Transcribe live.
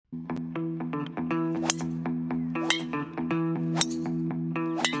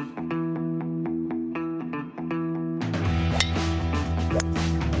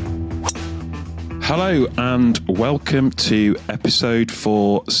Hello and welcome to episode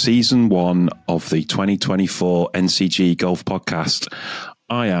 4, season 1 of the 2024 NCG Golf Podcast.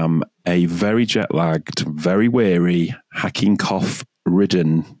 I am a very jet-lagged, very weary, hacking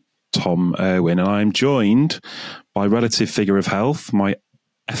cough-ridden Tom Irwin, and I'm joined by relative figure of health, my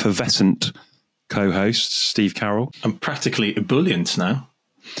effervescent co-host, Steve Carroll. I'm practically ebullient now.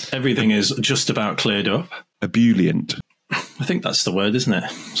 Everything is just about cleared up. Ebullient. I think that's the word, isn't it?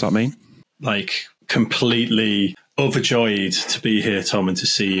 What's that mean? Like, completely overjoyed to be here, Tom, and to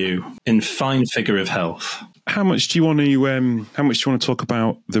see you in fine figure of health. How much do you want to talk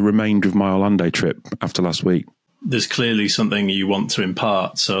about the remainder of my Orlando trip after last week? There's clearly something you want to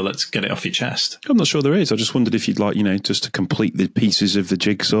impart, so let's get it off your chest. I'm not sure there is. I just wondered if you'd like, just to complete the pieces of the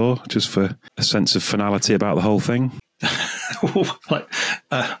jigsaw, just for a sense of finality about the whole thing.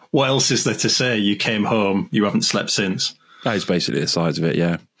 What else is there to say? You came home, you haven't slept since. That is basically the size of it,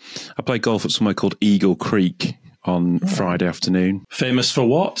 yeah. I played golf at somewhere called Eagle Creek on Friday afternoon. Famous for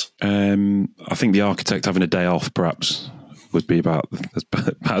what? I think the architect having a day off, perhaps, would be about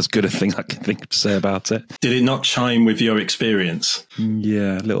as good a thing I can think to say about it. Did it not chime with your experience?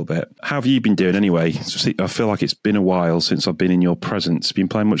 Yeah, a little bit. How have you been doing anyway? I feel like it's been a while since I've been in your presence. Been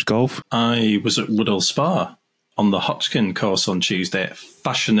playing much golf? I was at Woodall Spa on the Hodgkin course on Tuesday,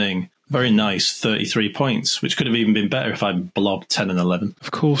 fashioning very nice 33 points, which could have even been better if I blobbed 10 and 11.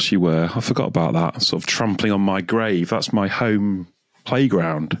 Of course you were. I forgot about that. Sort of trampling on my grave. That's my home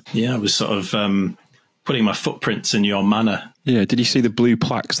playground. Yeah, I was sort of putting my footprints in your manor. Yeah, did you see the blue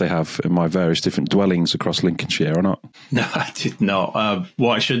plaques they have in my various different dwellings across Lincolnshire or not? No, I did not.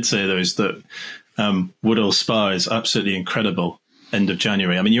 What I should say, though, is that Woodall Spa is absolutely incredible end of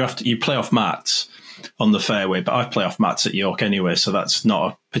January. I mean, you play off mats on the fairway, but I play off mats at York anyway, so that's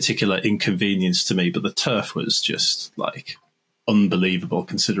not a particular inconvenience to me. But the turf was just like unbelievable,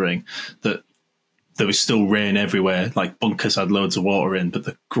 considering that there was still rain everywhere. Like bunkers had loads of water in, but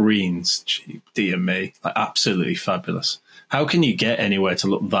the greens, gee, dear me, like absolutely fabulous. How can you get anywhere to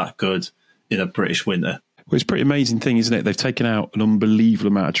look that good in a British winter? Well, it's a pretty amazing thing, isn't it? They've taken out an unbelievable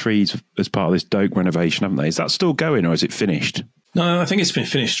amount of trees as part of this Doak renovation, haven't they? Is that still going, or is it finished? No, I think it's been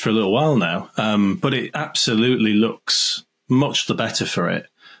finished for a little while now, but it absolutely looks much the better for it.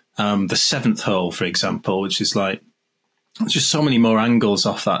 The seventh hole, for example, which is like, there's just so many more angles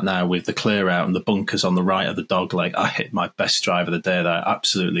off that now with the clear out and the bunkers on the right of the dog leg. I hit my best drive of the day there. I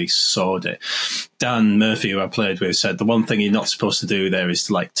absolutely sawed it. Dan Murphy, who I played with, said the one thing you're not supposed to do there is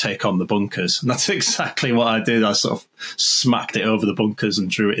to like take on the bunkers. And that's exactly what I did. I sort of smacked it over the bunkers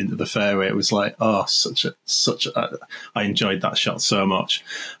and drew it into the fairway. It was like, oh, I enjoyed that shot so much.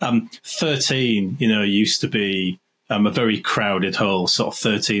 13, used to be a very crowded hole, sort of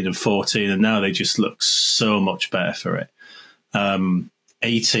 13 and 14, and now they just look so much better for it.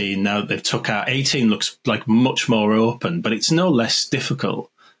 18, now they've took out, 18 looks like much more open, but it's no less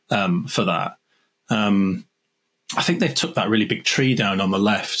difficult for that. I think they've took that really big tree down on the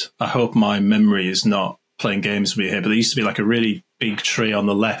left. I hope my memory is not playing games with me here, but there used to be like a really big tree on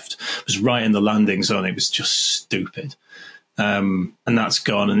the left. It was right in the landing zone. It was just stupid. And that's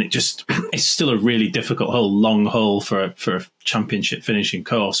gone, and it's still a really difficult hole, long hole for a championship finishing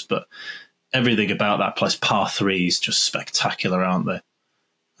course, but everything about that plus par 3 is just spectacular, aren't they?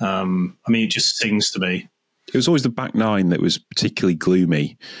 I mean, it just sings to me. It was always the back nine that was particularly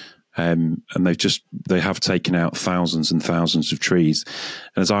gloomy. And they have taken out thousands and thousands of trees.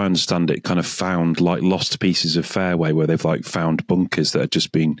 And as I understand it, kind of found like lost pieces of fairway where they've like found bunkers that had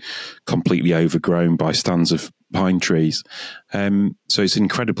just been completely overgrown by stands of pine trees. So it's an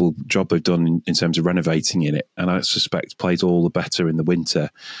incredible job they've done in terms of renovating in it. And I suspect plays all the better in the winter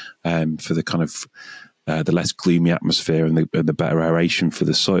for the kind of the less gloomy atmosphere and the better aeration for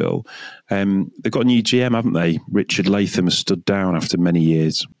the soil. They've got a new GM, haven't they? Richard Latham has stood down after many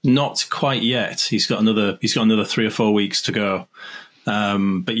years. Not quite yet. He's got another 3 or 4 weeks to go.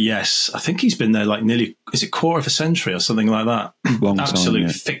 But yes, I think he's been there like nearly, is it quarter of a century or something like that? Long Absolute time,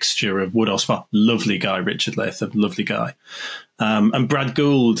 yeah. Fixture of Woodall Spa. Lovely guy, Richard Latham, lovely guy. And Brad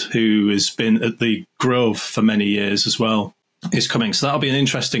Gould, who has been at the Grove for many years as well, is coming. So that'll be an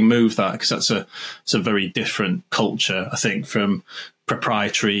interesting move, that, because it's a very different culture, I think, from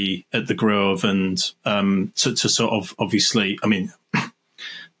proprietary at the Grove and to sort of, obviously, I mean,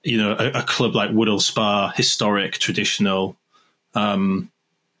 a club like Woodall Spa, historic, traditional, the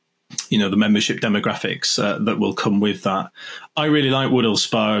membership demographics that will come with that. I really like Woodall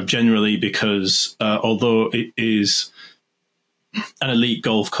Spa generally because although it is an elite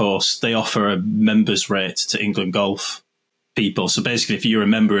golf course, they offer a members rate to England Golf people. So basically, if you're a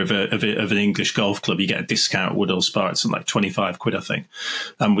member of an English golf club, you get a discount at Woodall Spa. It's like 25 quid, I think,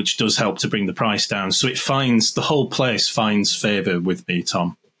 which does help to bring the price down. So the whole place finds favour with me,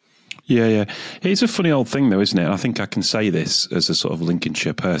 Tom. Yeah. It's a funny old thing, though, isn't it? And I think I can say this as a sort of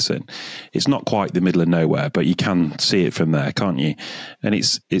Lincolnshire person. It's not quite the middle of nowhere, but you can see it from there, can't you? And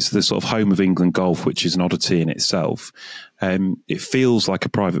it's the sort of home of England golf, which is an oddity in itself. It feels like a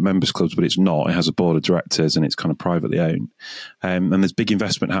private members club, but it's not. It has a board of directors and it's kind of privately owned. And there's big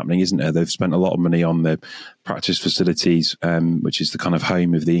investment happening, isn't there? They've spent a lot of money on the practice facilities, which is the kind of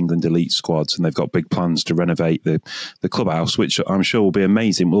home of the England elite squads. And they've got big plans to renovate the clubhouse, which I'm sure will be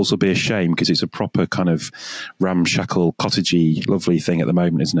amazing. Will also be a shame because it's a proper kind of ramshackle, cottagey, lovely thing at the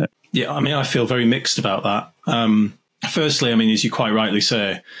moment, isn't it? Yeah, I mean, I feel very mixed about that. Firstly, I mean, as you quite rightly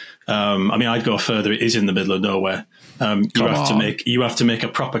say, I'd go further. It is in the middle of nowhere. You have to make a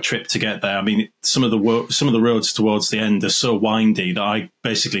proper trip to get there. I mean, some of the roads towards the end are so windy that I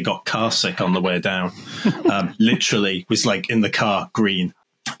basically got car sick on the way down. Literally was like in the car green.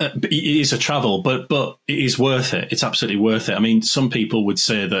 It is a travel, but it is worth it. It's absolutely worth it. I mean, some people would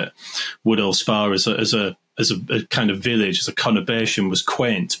say that Woodall Spa as a kind of village, as a conurbation, was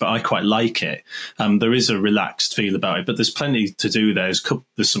quaint, but I quite like it. There is a relaxed feel about it, but there's plenty to do there.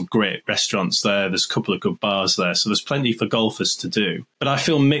 There's some great restaurants there. There's a couple of good bars there. So there's plenty for golfers to do. But I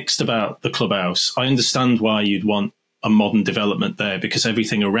feel mixed about the clubhouse. I understand why you'd want a modern development there because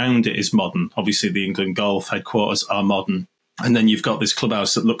everything around it is modern. Obviously, the England Golf headquarters are modern. And then you've got this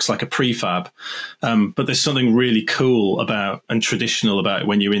clubhouse that looks like a prefab. But there's something really cool about and traditional about it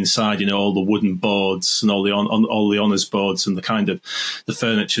when you're inside, you know, all the wooden boards and all the honours boards and the kind of the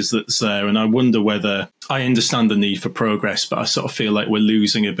furniture that's there. And I wonder whether I understand the need for progress, but I sort of feel like we're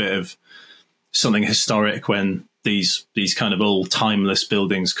losing a bit of something historic when these kind of old timeless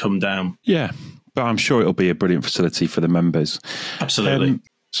buildings come down. Yeah, but I'm sure it'll be a brilliant facility for the members. Absolutely.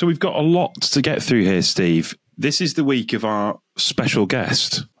 So we've got a lot to get through here, Steve. This is the week of our special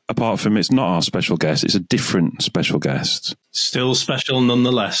guest. Apart from it's not our special guest, it's a different special guest. Still special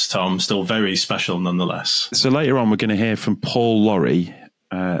nonetheless, Tom. Still very special nonetheless. So later on, we're going to hear from Paul Lawrie,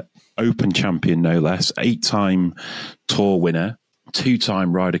 Open champion no less, 8-time tour winner,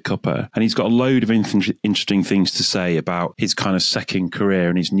 2-time Ryder Cupper, and he's got a load of interesting things to say about his kind of second career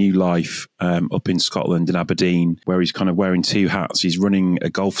and his new life up in Scotland in Aberdeen, where he's kind of wearing two hats. He's running a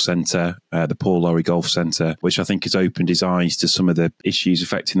golf centre, the Paul Lawrie Golf Centre, which I think has opened his eyes to some of the issues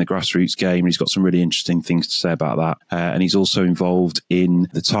affecting the grassroots game. And he's got some really interesting things to say about that. And he's also involved in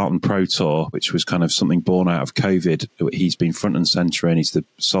the Tartan Pro Tour, which was kind of something born out of COVID. He's been front and centre, and he's the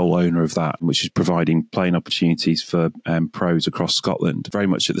sole owner of that, which is providing playing opportunities for pros across Scotland, very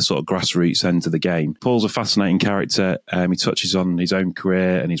much at the sort of grassroots end of the game. Paul's a fascinating character. He touches on his own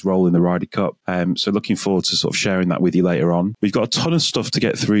career and his role in the Ryder Cup. So looking forward to sort of sharing that with you later on. We've got a ton of stuff to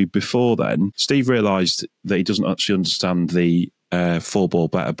get through before then. Steve realised that he doesn't actually understand the 4-ball,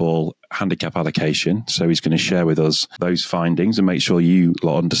 better ball handicap allocation. So he's going to share with us those findings and make sure you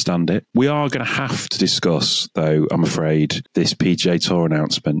lot understand it. We are going to have to discuss, though, I'm afraid, this PGA Tour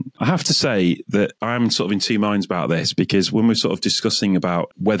announcement. I have to say that I'm sort of in two minds about this, because when we're sort of discussing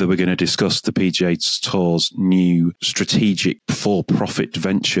about whether we're going to discuss the PGA Tour's new strategic for-profit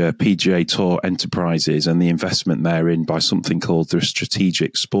venture, PGA Tour Enterprises, and the investment therein by something called the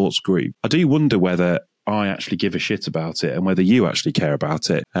Strategic Sports Group, I do wonder whether I actually give a shit about it and whether you actually care about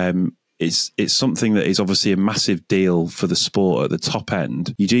it. It's something that is obviously a massive deal for the sport at the top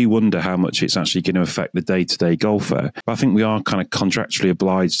end. You do wonder how much it's actually going to affect the day-to-day golfer. But I think we are kind of contractually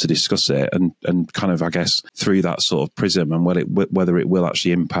obliged to discuss it and kind of, I guess, through that sort of prism, and whether it will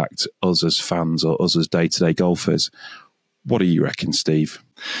actually impact us as fans or us as day-to-day golfers. What do you reckon, Steve?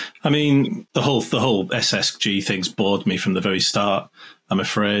 I mean, the whole SSG thing's bored me from the very start, I'm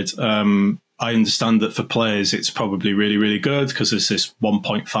afraid. I understand that for players, it's probably really, really good because there's this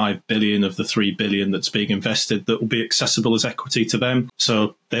 1.5 billion of the 3 billion that's being invested that will be accessible as equity to them.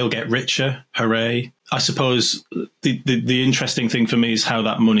 So they'll get richer. Hooray. I suppose the interesting thing for me is how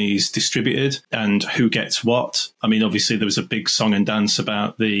that money is distributed and who gets what. I mean, obviously, there was a big song and dance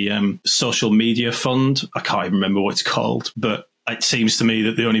about the social media fund. I can't even remember what it's called, but it seems to me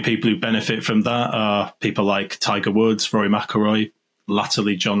that the only people who benefit from that are people like Tiger Woods, Rory McIlroy,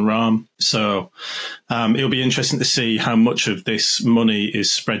 latterly John Rahm. So it'll be interesting to see how much of this money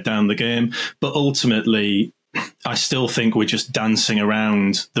is spread down the game. But ultimately, I still think we're just dancing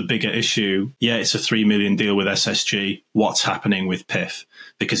around the bigger issue. Yeah, it's a 3 million deal with SSG. What's happening with PIF?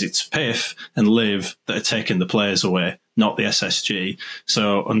 Because it's PIF and LIV that are taking the players away, not the SSG.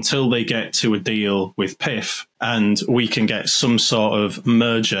 So until they get to a deal with PIF and we can get some sort of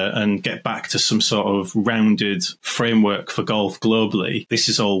merger and get back to some sort of rounded framework for golf globally, this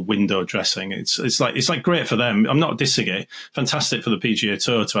is all window dressing. It's like great for them. I'm not dissing it. Fantastic for the PGA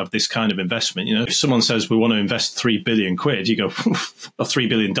Tour to have this kind of investment. You know, if someone says we want to invest £3 billion, you go, or $3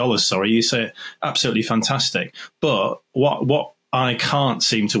 billion, sorry, you say absolutely fantastic. But what I can't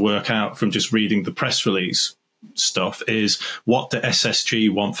seem to work out from just reading the press release stuff is what the SSG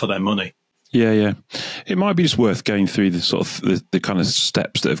want for their money. Yeah. It might be just worth going through the sort of the kind of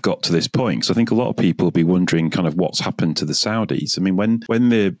steps that have got to this point. Because I think a lot of people will be wondering kind of what's happened to the Saudis. I mean, when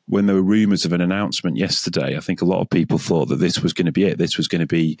there were rumours of an announcement yesterday, I think a lot of people thought that this was going to be it. This was going to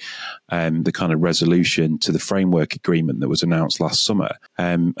be the kind of resolution to the framework agreement that was announced last summer.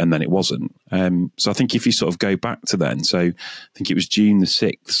 And then it wasn't. So I think if you sort of go back to then, so I think it was June the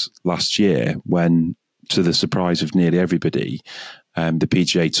 6th last year when, to the surprise of nearly everybody, the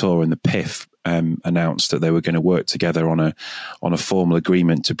PGA Tour and the PIF announced that they were going to work together on a formal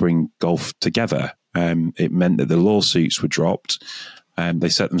agreement to bring golf together. It meant that the lawsuits were dropped. They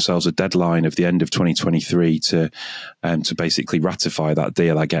set themselves a deadline of the end of 2023 to basically ratify that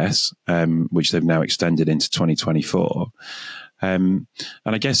deal, I guess, which they've now extended into 2024. And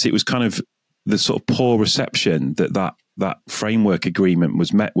I guess it was kind of the sort of poor reception that framework agreement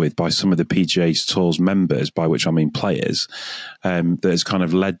was met with by some of the PGA Tour's members, by which I mean players, that has kind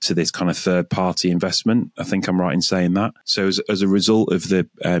of led to this kind of third-party investment. I think I'm right in saying that. So as a result of the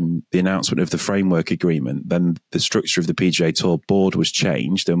announcement of the framework agreement, then the structure of the PGA Tour board was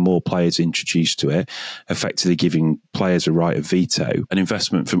changed and more players introduced to it, effectively giving players a right of veto. An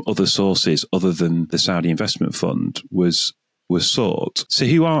investment from other sources other than the Saudi Investment Fund was sought. So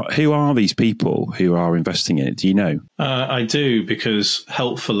who are these people who are investing in it? Do you know? I do, because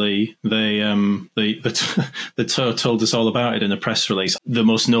helpfully the tour told us all about it in a press release. The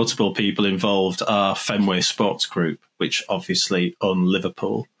most notable people involved are Fenway Sports Group, which obviously own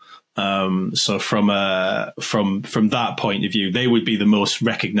Liverpool. So from that point of view, they would be the most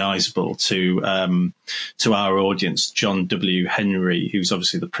recognisable to our audience. John W. Henry, who's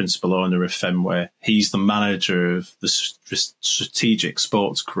obviously the principal owner of Fenway, he's the manager of the Strategic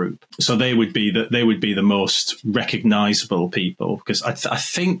Sports Group. So they would be the most recognisable people, because I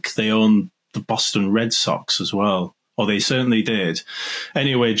think they own the Boston Red Sox as well. Or they certainly did.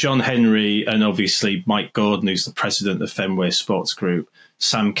 Anyway, John Henry and obviously Mike Gordon, who's the president of Fenway Sports Group,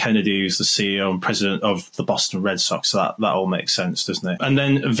 Sam Kennedy, who's the CEO and president of the Boston Red Sox. So that all makes sense, doesn't it? And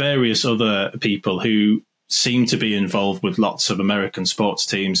then various other people who seem to be involved with lots of American sports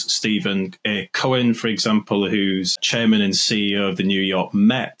teams. Stephen A. Cohen, for example, who's chairman and CEO of the New York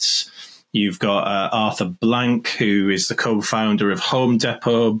Mets. You've got Arthur Blank, who is the co-founder of Home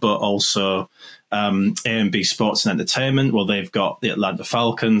Depot, but also A&B Sports and Entertainment. Well, they've got the Atlanta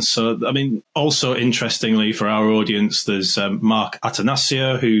Falcons. So, I mean, also interestingly for our audience, there's Mark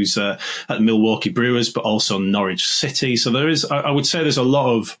Atanasio, who's at Milwaukee Brewers, but also Norwich City. So there is, I would say there's a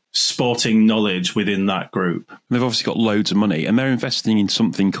lot of sporting knowledge within that group. They've obviously got loads of money, and they're investing in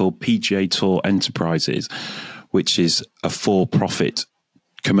something called PGA Tour Enterprises, which is a for-profit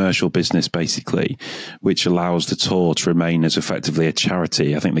commercial business, basically, which allows the tour to remain as effectively a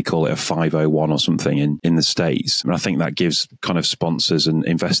charity. I think they call it a 501 or something in the States. And I think that gives kind of sponsors and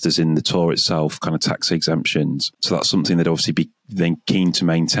investors in the tour itself kind of tax exemptions. So that's something that obviously be then keen to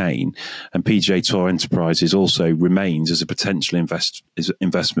maintain. And PGA Tour Enterprises also remains as a potential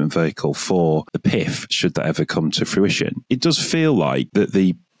investment vehicle for the PIF, should that ever come to fruition. It does feel like that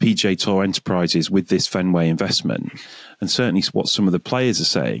the PGA Tour Enterprises, with this Fenway investment, and certainly what some of the players are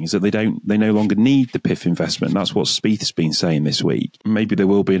saying, is that they no longer need the PIF investment. That's what Spieth's been saying this week. Maybe there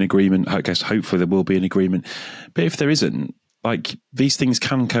will be an agreement. I guess hopefully there will be an agreement. But if there isn't, like, these things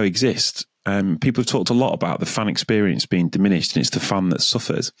can coexist. People have talked a lot about the fan experience being diminished, and it's the fan that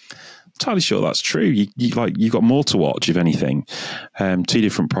suffers. I'm entirely sure that's true. You've got more to watch, if anything. Two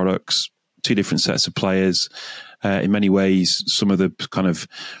different products, two different sets of players. In many ways, some of the kind of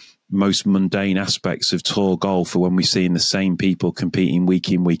most mundane aspects of tour golf are when we're seeing the same people competing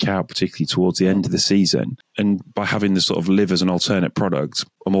week in, week out, particularly towards the end of the season. And by having the sort of live as an alternate product,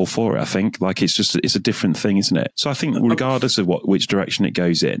 I'm all for it, I think. Like, it's a different thing, isn't it? So I think regardless of which direction it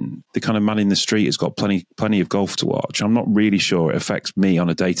goes in, the kind of man in the street has got plenty of golf to watch. I'm not really sure it affects me on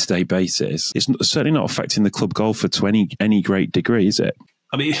a day-to-day basis. It's certainly not affecting the club golfer to any great degree, is it?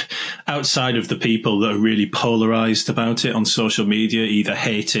 I mean, outside of the people that are really polarized about it on social media, either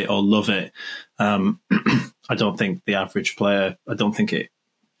hate it or love it, I don't think the average player, I don't think it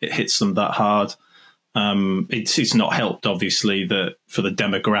hits them that hard. It's not helped, obviously, that for the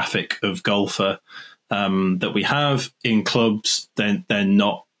demographic of golfer, that we have in clubs, then they're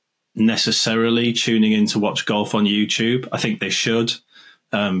not necessarily tuning in to watch golf on YouTube. I think they should,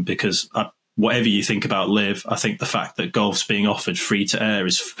 because whatever you think about Live, I think the fact that golf's being offered free to air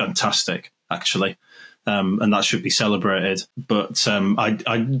is fantastic, actually. And that should be celebrated. But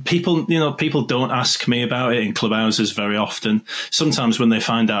people don't ask me about it in clubhouses very often. Sometimes when they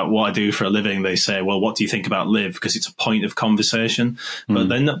find out what I do for a living, they say, "Well, what do you think about Live?" Because it's a point of conversation. But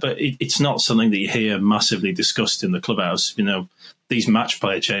it's not something that you hear massively discussed in the clubhouse. These match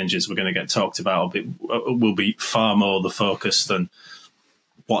play changes we're going to get talked about will be far more the focus than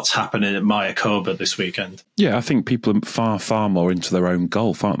what's happening at Mayakoba this weekend. Yeah, I think people are far, far more into their own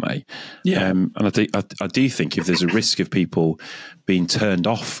golf, aren't they? Yeah. And I do think if there's a risk of people being turned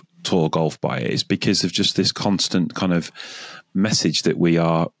off tour golf by it, it's because of just this constant kind of message that we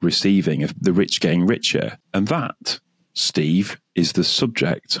are receiving of the rich getting richer. And that, Steve, is the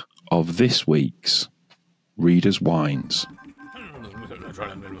subject of this week's Reader's Wines.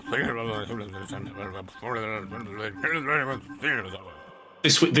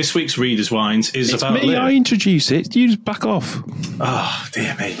 This week's Reader's Wines is it's about me. Live. I introduce it. You just back off. Oh,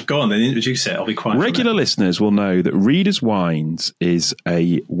 dear me. Go on then, introduce it. I'll be quiet. Regular listeners will know that Reader's Wines is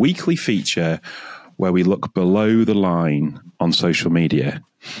a weekly feature where we look below the line on social media.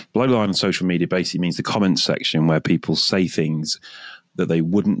 Below the line on social media basically means the comments section where people say things that they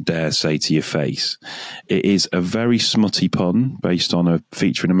wouldn't dare say to your face. It is a very smutty pun based on a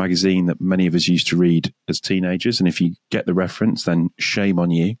feature in a magazine that many of us used to read as teenagers. And if you get the reference, then shame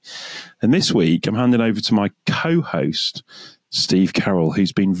on you. And this week, I'm handing over to my co-host, Steve Carroll,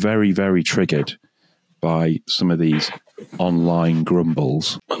 who's been very, very triggered by some of these online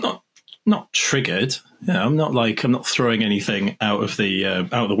grumbles. Well, not triggered. I'm not throwing anything out of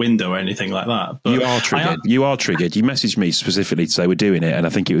the window or anything like that. But you are triggered. You are triggered. You messaged me specifically to say we're doing it, and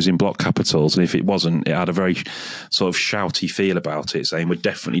I think it was in block capitals. And if it wasn't, it had a very sort of shouty feel about it, saying we're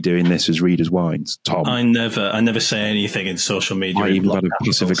definitely doing this as Reader's Wines. Tom, I never say anything in social media. I even had a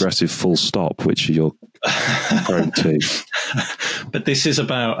passive aggressive full stop, which you're prone to. But this is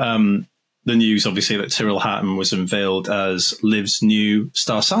about the news, obviously, that Tyrrell Hatton was unveiled as Liv's new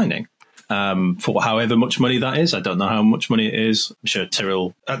star signing. For however much money that is. I don't know how much money it is. I'm sure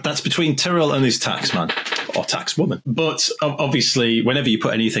Tyrrell, that's between Tyrrell and his tax man or tax woman. But obviously, whenever you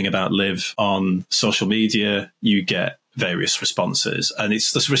put anything about Liv on social media, you get various responses. And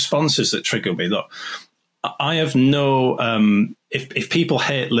it's the responses that trigger me. Look, I have no, if people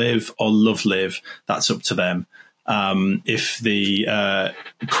hate Liv or love Liv, that's up to them. If the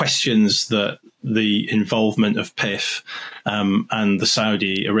questions that the involvement of PIF and the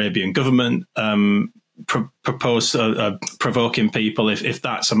Saudi Arabian government propose provoking people, if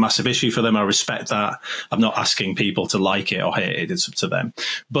that's a massive issue for them, I respect that. I'm not asking people to like it or hate it. It's up to them.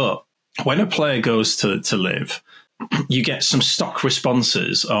 But when a player goes to Live, you get some stock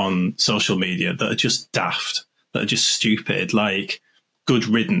responses on social media that are just daft, that are just stupid, like good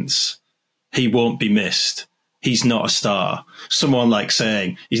riddance. He won't be missed. He's not a star. Someone like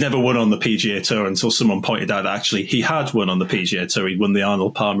saying he's never won on the PGA Tour until someone pointed out that actually he had won on the PGA Tour. He won the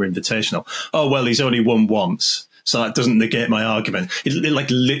Arnold Palmer Invitational. Oh, well, he's only won once. So that doesn't negate my argument. It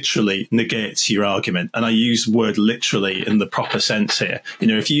like literally negates your argument. And I use the word literally in the proper sense here.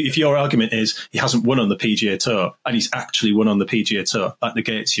 If your argument is he hasn't won on the PGA Tour and he's actually won on the PGA Tour, that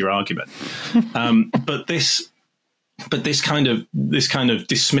negates your argument. But this kind of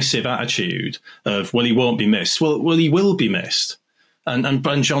dismissive attitude of, well, he won't be missed. Well, he will be missed, and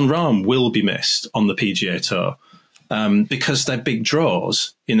Jon Rahm will be missed on the PGA Tour because they're big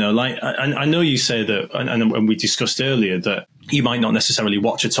draws. I know you say that, and we discussed earlier that you might not necessarily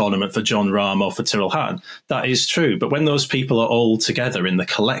watch a tournament for Jon Rahm or for Tyrrell Hatton. That is true, but when those people are all together in the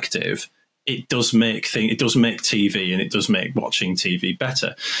collective, it does make TV and it does make watching TV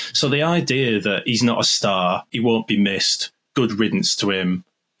better. So the idea that he's not a star, he won't be missed, good riddance to him.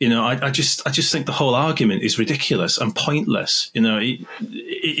 I just think the whole argument is ridiculous and pointless. It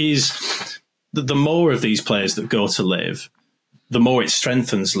is the more of these players that go to Live, the more it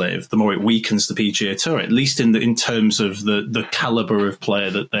strengthens Liv, the more it weakens the PGA Tour, at least in terms of the caliber of player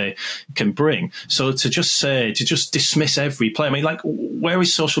that they can bring. So to just dismiss every player, I mean, like, where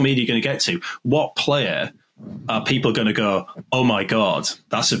is social media going to get to? What player are people going to go, oh my God,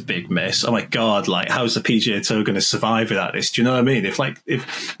 that's a big miss. Oh my God, like, how's the PGA Tour going to survive without this? Do you know what I mean?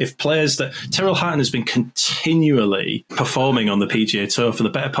 If players that Tyrrell Hatton has been continually performing on the PGA Tour for the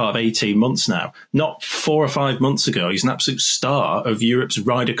better part of 18 months now, not 4 or 5 months ago, he's an absolute star of Europe's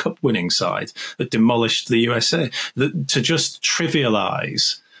Ryder Cup winning side that demolished the USA. To just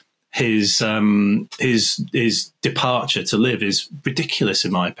trivialize his departure to Live is ridiculous,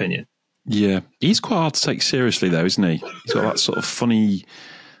 in my opinion. Yeah. He's quite hard to take seriously, though, isn't he? He's got that sort of funny,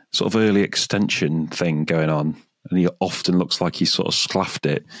 sort of early extension thing going on. And he often looks like he's sort of sclaffed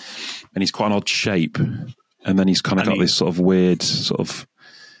it. And he's quite an odd shape. And then he's kind of got this sort of weird sort of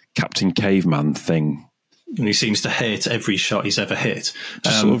Captain Caveman thing. And he seems to hate every shot he's ever hit.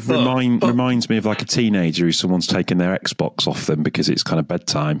 Just sort of reminds me of like a teenager who someone's taken their Xbox off them because it's kind of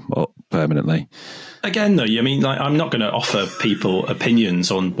bedtime or permanently. Again, though, I mean, like, I'm not going to offer people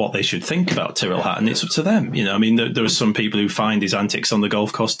opinions on what they should think about Tyrrell Hatton. It's up to them. You know, I mean, there are some people who find his antics on the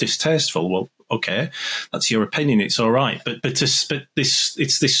golf course distasteful. Well, okay, that's your opinion. It's all right. But it's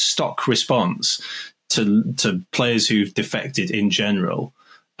this stock response to players who've defected in general.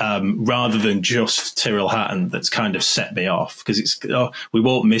 Rather than just Tyrrell Hatton, that's kind of set me off, because it's we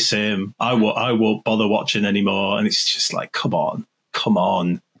won't miss him. I won't bother watching anymore, and it's just like, come on.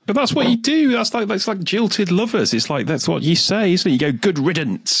 But that's what you do. That's like jilted lovers. It's like that's what you say, isn't it? You go good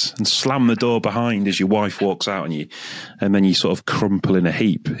riddance and slam the door behind as your wife walks out on you, and then you sort of crumple in a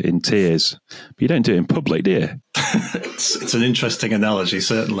heap in tears. But you don't do it in public, do you? It's an interesting analogy,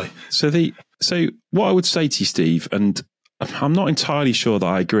 certainly. So what I would say to you, Steve, and I'm not entirely sure that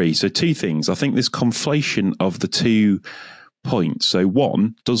I agree. So two things. I think this conflation of the 2 points. So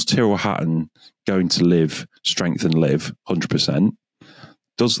one, does Tyrrell Hatton going to live, strengthen live 100%?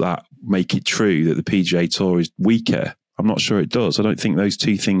 Does that make it true that the PGA Tour is weaker? I'm not sure it does. I don't think those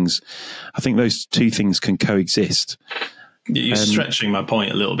two things, I think those two things can coexist. You're stretching my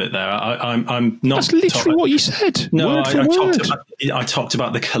point a little bit there. I'm not. That's literally what you said. No, I talked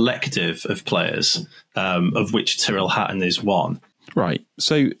about the collective of players, of which Tyrrell Hatton is one. Right.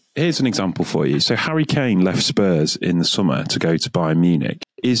 So here's an example for you. So Harry Kane left Spurs in the summer to go to Bayern Munich.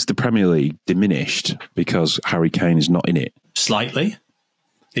 Is the Premier League diminished because Harry Kane is not in it? Slightly.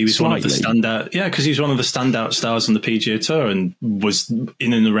 He was one of the standout, because he was one of the standout stars on the PGA Tour and was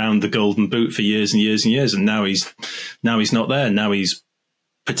in and around the Golden Boot for years and years and years. And now he's not there. Now he's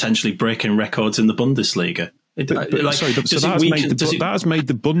potentially breaking records in the Bundesliga. That has made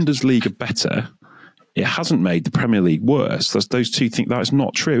the Bundesliga better. It hasn't made the Premier League worse. Those two things. That's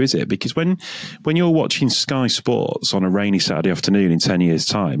not true, is it? Because when you're watching Sky Sports on a rainy Saturday afternoon in 10 years'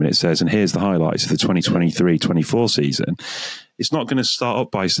 time, and it says, and here's the highlights of the 2023-24 season, it's not going to start up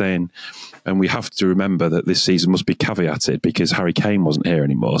by saying, and we have to remember that this season must be caveated because Harry Kane wasn't here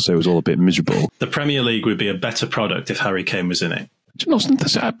anymore, so it was all a bit miserable. The Premier League would be a better product if Harry Kane was in it.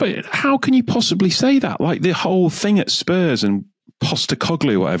 But how can you possibly say that? Like the whole thing at Spurs and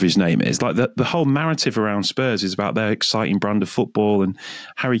Postecoglou, whatever his name is, like the whole narrative around Spurs is about their exciting brand of football, and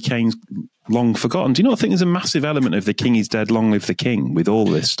Harry Kane's long forgotten. Do you not think there's a massive element of the king is dead, long live the king with all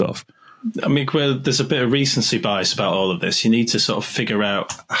this stuff? I mean, there's a bit of recency bias about all of this. You need to sort of figure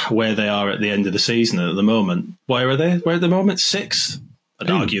out where they are at the end of the season at the moment. Where are they? Where at the moment? 6th?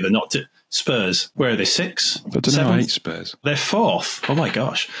 I'd argue they're not. Spurs, where are they? 6th? I don't know. I hate Spurs. They're 4th. Oh my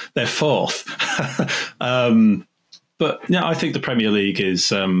gosh. They're 4th. But yeah, I think the Premier League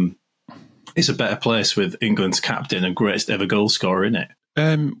is a better place with England's captain and greatest ever goal scorer in it.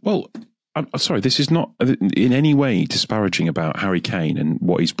 Well, I'm sorry, this is not in any way disparaging about Harry Kane and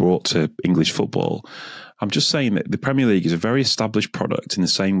what he's brought to English football. I'm just saying that the Premier League is a very established product in the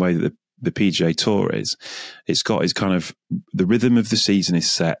same way that the PGA Tour is. It's got its kind of, the rhythm of the season is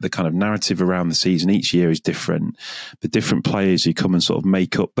set, the kind of narrative around the season each year is different. The different players who come and sort of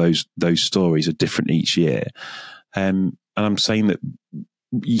make up those stories are different each year. And I'm saying that,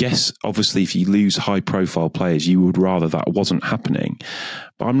 yes, obviously, if you lose high-profile players, you would rather that wasn't happening.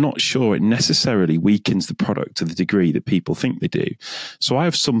 But I'm not sure it necessarily weakens the product to the degree that people think they do. So I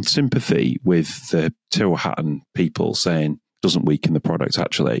have some sympathy with the Tyrrell Hatton people saying doesn't weaken the product,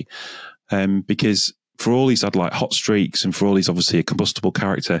 actually. Because for all he's had like hot streaks and for all he's obviously a combustible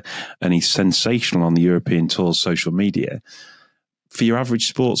character and he's sensational on the European Tour's social media, for your average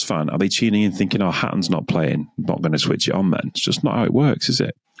sports fan, are they tuning in thinking, oh, Hatton's not playing, not going to switch it on then? It's just not how it works, is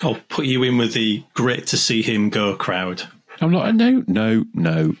it? I'll put you in with the great to see him go crowd. I'm not,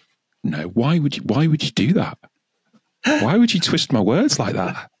 no. Why would you do that? Why would you twist my words like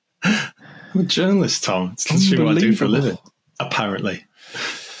that? I'm a journalist, Tom. It's literally what I do for a living, apparently.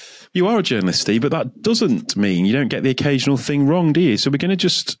 You are a journalist, Steve, but that doesn't mean you don't get the occasional thing wrong, do you? So we're going to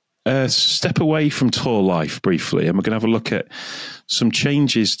just step away from tour life briefly, and we're going to have a look at some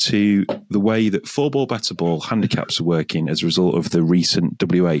changes to the way that 4-ball, better ball handicaps are working as a result of the recent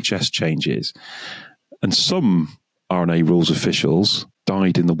WHS changes. And some R&A rules officials,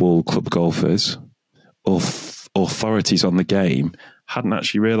 dyed in the wool club golfers, authorities on the game hadn't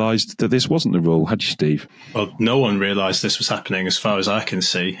actually realised that this wasn't the rule, had you, Steve? Well, no one realised this was happening as far as I can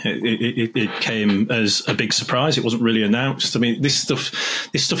see. It came as a big surprise. It wasn't really announced. I mean, this stuff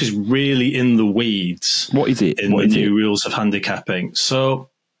is really in the weeds. What is it? In the new rules of handicapping. So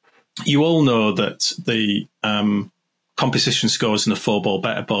you all know that the composition scores in the 4-ball,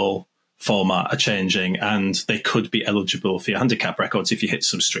 better ball format are changing, and they could be eligible for your handicap records if you hit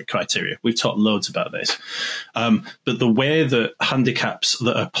some strict criteria. We've talked loads about this. But the way that handicaps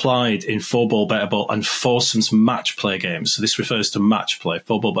that are applied in 4-ball, better ball and foursomes match play games, so this refers to match play,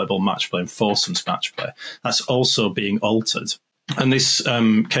 4-ball, better ball match play and foursomes match play, that's also being altered. And this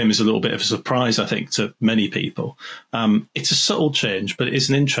came as a little bit of a surprise, I think, to many people. It's a subtle change, but it is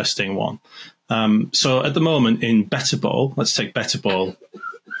an interesting one. So at the moment in better ball, let's take better ball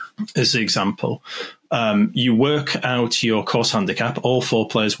as the example. You work out your course handicap. All 4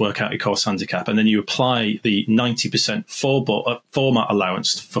 players work out your course handicap, and then you apply the 90% format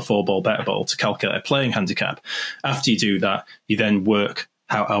allowance for 4-ball, better ball to calculate a playing handicap. After you do that, you then work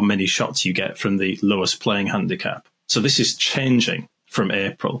out how many shots you get from the lowest playing handicap. So this is changing from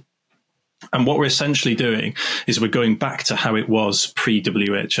April. And what we're essentially doing is we're going back to how it was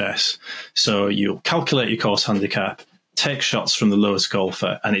pre-WHS. So you'll calculate your course handicap, take shots from the lowest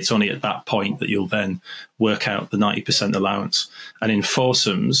golfer, and it's only at that point that you'll then work out the 90% allowance. And in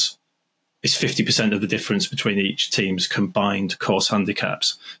foursomes, it's 50% of the difference between each team's combined course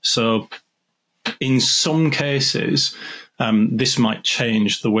handicaps. So in some cases, this might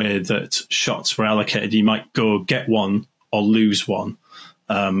change the way that shots were allocated. You might go get one or lose one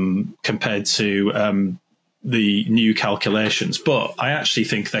compared to the new calculations. But I actually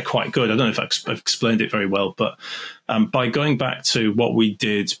think they're quite good. I don't know if I've explained it very well, but by going back to what we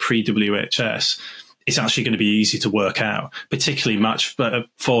did pre-WHS, it's actually going to be easy to work out, particularly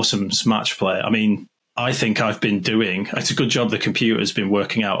foursomes match play. I mean, I think it's a good job the computer's been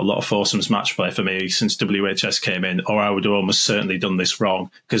working out a lot of foursomes match play for me since WHS came in, or I would have almost certainly done this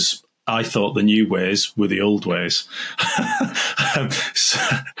wrong, because I thought the new ways were the old ways.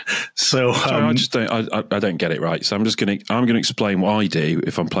 So I just don't. I don't get it right. So I'm going to explain what I do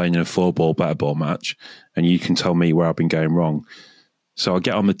if I'm playing in a 4-ball, better ball match, and you can tell me where I've been going wrong. So I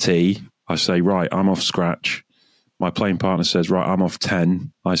get on the tee. I say, right, I'm off scratch. My playing partner says, right, I'm off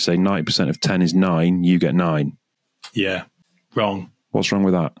 10. I say 90% of 10 is 9. You get 9. Yeah, wrong. What's wrong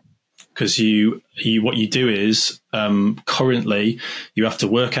with that? Because what you do is currently you have to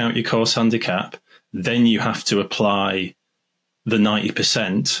work out your course handicap, then you have to apply the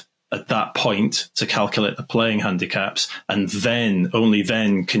 90% at that point to calculate the playing handicaps, and then only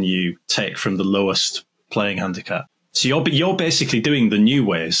then can you take from the lowest playing handicap. So you're basically doing the new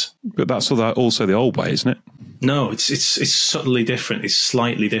ways. But that's also the old way, isn't it? No, it's subtly different. It's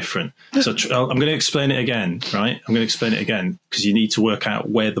slightly different. So I'm going to explain it again, right? I'm going to explain it again because you need to work out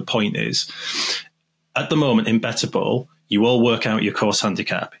where the point is. At the moment in Better Ball, you all work out your course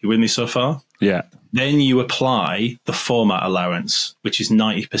handicap. You with me so far? Yeah. Then you apply the format allowance, which is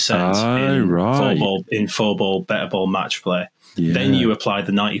 90% in 4-ball, better ball match play. Yeah. Then you apply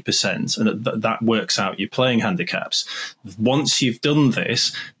the 90%, and that works out your playing handicaps. Once you've done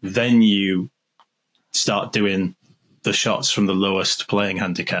this, then you start doing the shots from the lowest playing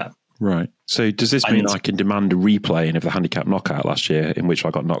handicap. Right. So does this mean I can demand a replay of the handicap knockout last year in which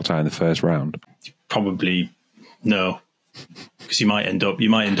I got knocked out in the first round? Probably no. Because you might end up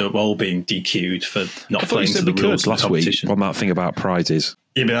all being DQ'd for not playing to the rules last week on that thing about prizes.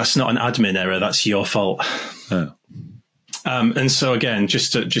 Yeah, but that's not an admin error. That's your fault. Oh. And so again,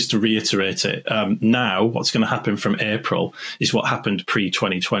 just to reiterate it, now what's going to happen from April is what happened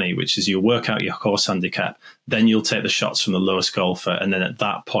pre-2020, which is you'll work out your course handicap, then you'll take the shots from the lowest golfer, and then at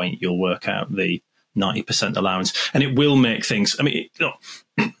that point you'll work out the 90% allowance, and it will make things. I mean,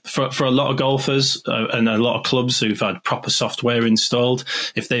 for a lot of golfers and a lot of clubs who've had proper software installed,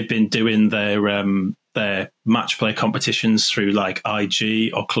 if they've been doing their match play competitions through like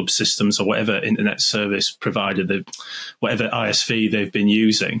IG or Club Systems or whatever internet service provider, whatever ISV they've been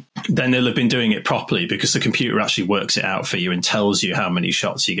using, then they'll have been doing it properly because the computer actually works it out for you and tells you how many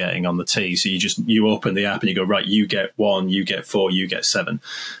shots you're getting on the tee. So you open the app and you go, right, you get 1, you get 4, you get 7.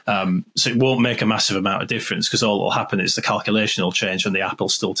 So it won't make a massive amount of difference because all that will happen is the calculation will change and the app will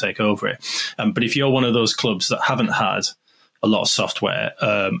still take over it. But if you're one of those clubs that haven't had a lot of software,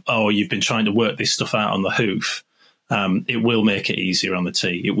 or you've been trying to work this stuff out on the hoof, it will make it easier on the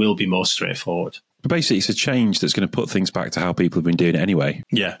tee. It will be more straightforward. But basically, it's a change that's going to put things back to how people have been doing it anyway.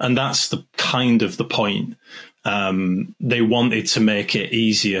 Yeah, and that's the point. They wanted to make it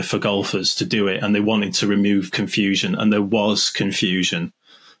easier for golfers to do it, and they wanted to remove confusion, and there was confusion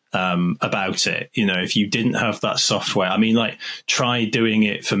about it. You know, if you didn't have that software, I mean, like, try doing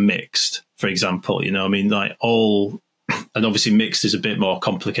it for mixed, for example. You know, I mean, like, and obviously mixed is a bit more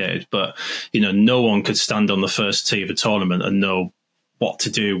complicated, but, you know, no one could stand on the first tee of a tournament and know what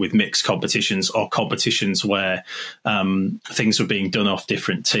to do with mixed competitions or competitions where things were being done off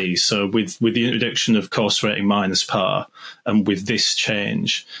different tees. So with the introduction of course rating minus par, and with this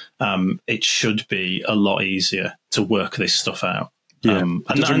change, it should be a lot easier to work this stuff out. Yeah, and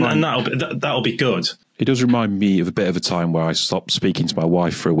that'll be good. It does remind me of a bit of a time where I stopped speaking to my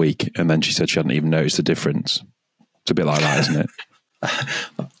wife for a week, and then she said she hadn't even noticed the difference. It's a bit like that, isn't it?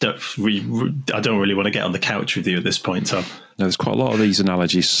 I don't really want to get on the couch with you at this point, Tom. No, there's quite a lot of these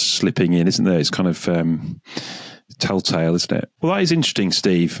analogies slipping in, isn't there? It's kind of telltale, isn't it? Well, that is interesting,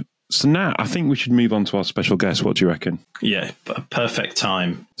 Steve. So now I think we should move on to our special guest. What do you reckon? Yeah, perfect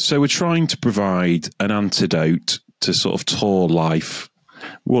time. So we're trying to provide an antidote to sort of tour life.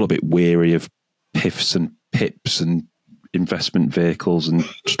 We're all a bit weary of piffs and pips and investment vehicles and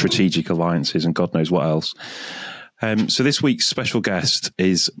strategic alliances and God knows what else. So this week's special guest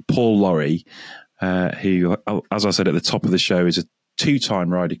is Paul Lawrie, who, as I said at the top of the show, is a 2-time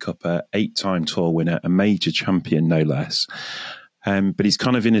Ryder Cupper, 8-time tour winner, a major champion, no less. But he's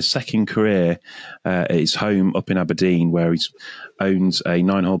kind of in his second career at his home up in Aberdeen, where he owns a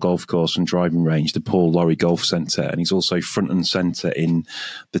 9-hole golf course and driving range, the Paul Lawrie Golf Centre, and he's also front and centre in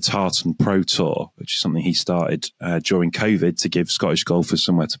the Tartan Pro Tour, which is something he started during COVID to give Scottish golfers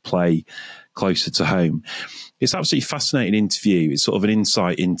somewhere to play closer to home. It's absolutely fascinating interview. It's sort of an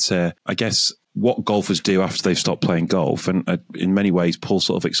insight into, I guess, what golfers do after they've stopped playing golf. And in many ways, Paul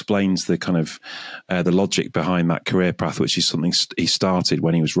sort of explains the kind of the logic behind that career path, which is something he started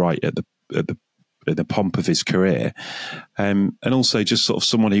when he was right at the pomp of his career. And also just sort of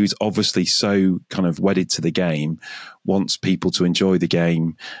someone who's obviously so kind of wedded to the game, wants people to enjoy the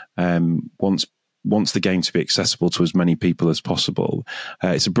game, wants the game to be accessible to as many people as possible.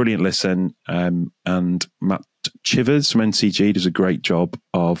 It's a brilliant listen, and Matt Chivers from NCG does a great job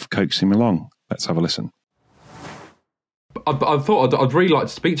of coaxing him along. Let's have a listen. I thought I'd really like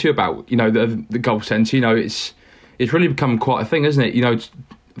to speak to you about, you know, the golf centre. You know, it's really become quite a thing, isn't it? You know,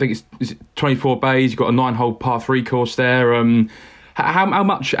 I think it's 24 bays. You've got a 9-hole par 3 course there.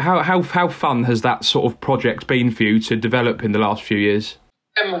 How fun has that sort of project been for you to develop in the last few years?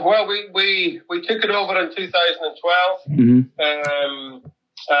 Well, we took it over in 2012. Mm-hmm.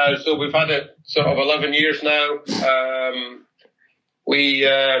 So we've had it sort of 11 years now.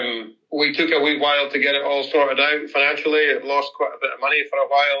 We took a wee while to get it all sorted out financially. It lost quite a bit of money for a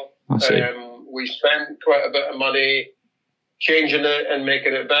while. I see. We spent quite a bit of money changing it and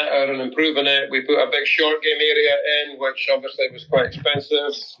making it better and improving it. We put a big short game area in, which obviously was quite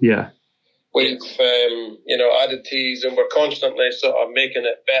expensive. Yeah. We've, added tees, and we're constantly sort of making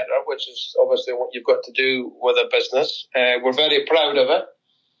it better, which is obviously what you've got to do with a business. We're very proud of it.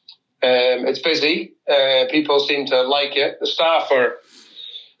 It's busy. People seem to like it. The staff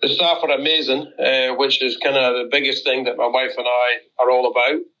are amazing, which is kind of the biggest thing that my wife and I are all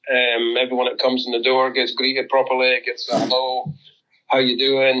about. Everyone that comes in the door gets greeted properly, gets a hello, how you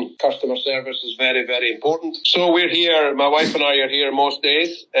doing? Customer service is very, very important. So we're here, my wife and I are here most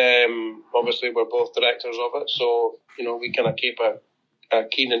days. Obviously, we're both directors of it, so, you know, we kind of keep a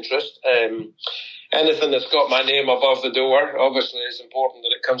keen interest. Anything that's got my name above the door, obviously, is important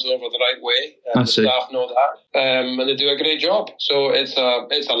that it comes over the right way. And the staff know that. And they do a great job. So it's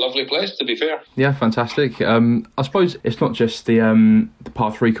a lovely place, to be fair. Yeah, fantastic. I suppose it's not just the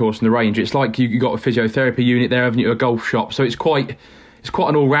par 3 course and the range. It's like you got a physiotherapy unit there, haven't you? A golf shop. So it's quite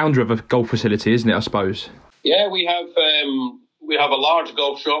an all-rounder of a golf facility, isn't it, I suppose? Yeah, we have a large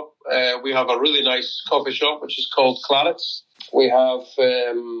golf shop. We have a really nice coffee shop, which is called Claret's. We have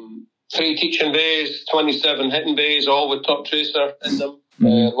 3 teaching bays, 27 hitting bays, all with top tracer in them.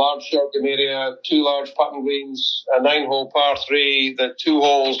 Large short game area, 2 large putting greens, a 9-hole par 3. The two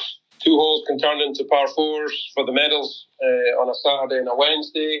holes can turn into par 4s for the medals on a Saturday and a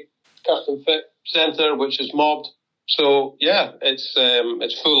Wednesday. Custom fit centre, which is mobbed. So yeah, it's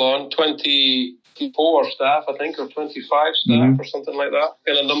full on. 24 staff, I think, or 25 staff or something like that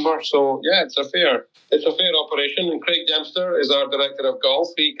in a number. So yeah, it's a fair operation. And Craig Dempster is our director of golf.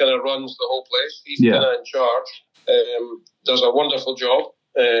 He kind of runs the whole place. He's kind of in charge. Does a wonderful job.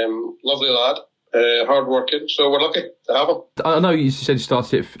 Lovely lad. Hard working. So we're lucky to have him. I know you said you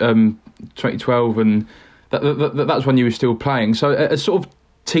started it 2012, and that's when you were still playing. So has sort of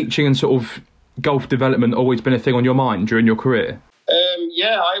teaching and sort of golf development always been a thing on your mind during your career?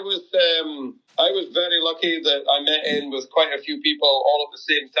 Yeah, I was very lucky that I met in with quite a few people all at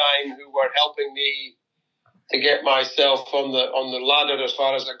the same time who were helping me to get myself on the ladder as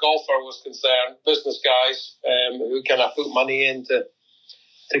far as a golfer was concerned. Business guys who kind of put money in to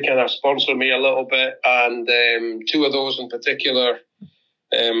kind of sponsor me a little bit, and two of those in particular,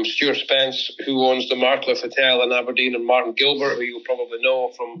 Stuart Spence, who owns the Marcliffe Hotel in Aberdeen, and Martin Gilbert, who you'll probably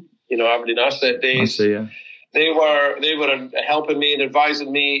know from Aberdeen Asset days. I see, yeah. They were helping me and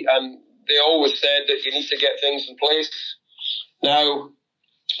advising me, and they always said that you need to get things in place now,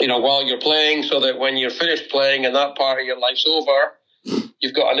 while you're playing, so that when you're finished playing and that part of your life's over,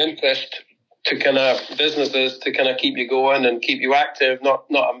 you've got an interest to kind of businesses to kind of keep you going and keep you active, not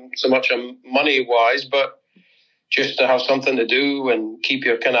so much money wise, but just to have something to do and keep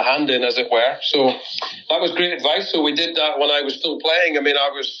your kind of hand in, as it were. So that was great advice. So we did that when I was still playing. I mean, I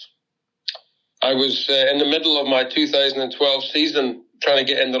was in the middle of my 2012 season trying to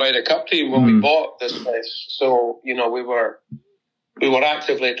get in the Ryder Cup team when we bought this place. So, we were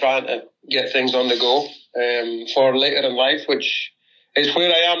actively trying to get things on the go for later in life, which is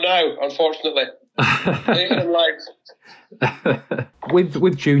where I am now, unfortunately. Later in life.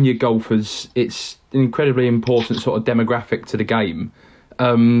 With junior golfers, it's an incredibly important sort of demographic to the game.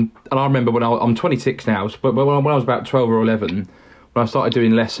 And I remember when I'm 26 now, but when I was about 12 or 11, when I started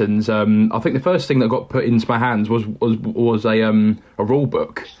doing lessons, I think the first thing that got put into my hands was a rule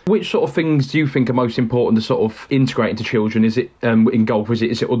book. Which sort of things do you think are most important to sort of integrate into children? Is it in golf? Is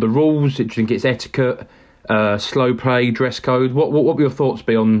it all the rules? Do you think it's etiquette, slow play, dress code? What would your thoughts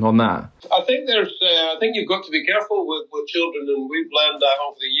be on that? I think I think you've got to be careful with children, and we've learned that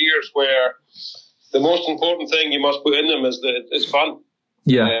over the years, where the most important thing you must put in them is that it's fun.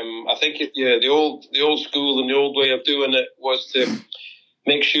 Yeah. I think the old school and the old way of doing it was to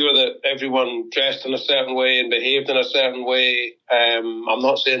make sure that everyone dressed in a certain way and behaved in a certain way. I'm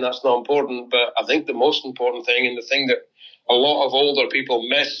not saying that's not important, but I think the most important thing, and the thing that a lot of older people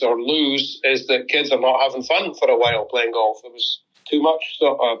miss or lose, is that kids are not having fun for a while playing golf. It was too much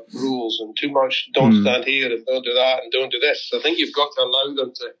sort of rules and too much don't stand here and don't do that and don't do this. I think you've got to allow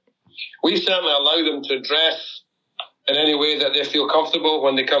them to. We certainly allow them to dress in any way that they feel comfortable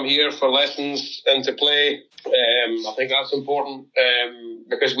when they come here for lessons and to play. I think that's important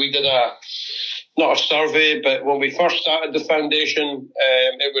because we did not a survey, but when we first started the foundation,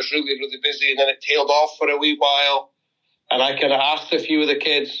 it was really, really busy, and then it tailed off for a wee while. And I kind of asked a few of the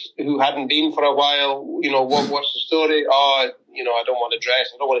kids who hadn't been for a while, what's the story? I don't want to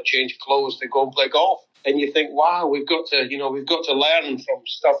dress. I don't want to change clothes to go and play golf. And you think, wow, we've got to learn from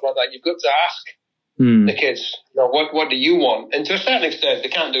stuff like that. You've got to ask the kids, what do you want? And to a certain extent, they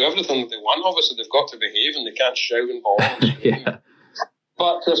can't do everything that they want. Obviously, they've got to behave and they can't shout and bawl. Yeah.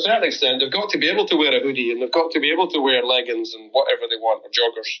 But to a certain extent, they've got to be able to wear a hoodie and they've got to be able to wear leggings and whatever they want, or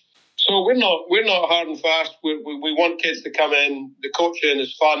joggers. So we're not hard and fast. We want kids to come in. The coaching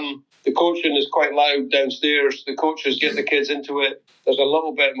is fun. The coaching is quite loud downstairs. The coaches get the kids into it. There's a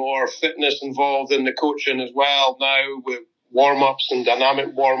little bit more fitness involved in the coaching as well now, with warm-ups and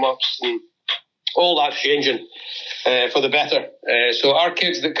dynamic warm-ups, and all that's changing for the better. So our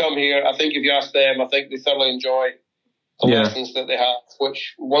kids that come here, I think if you ask them, I think they thoroughly enjoy the lessons that they have,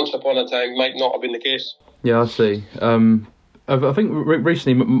 which once upon a time might not have been the case. Yeah, I see. I think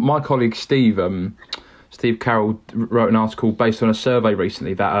recently my colleague Steve Carroll wrote an article based on a survey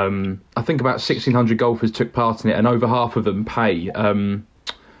recently that I think about 1,600 golfers took part in it, and over half of them pay over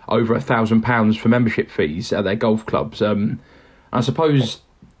 £1,000 for membership fees at their golf clubs. I suppose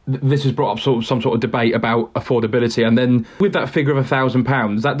this has brought up some sort of debate about affordability, and then with that figure of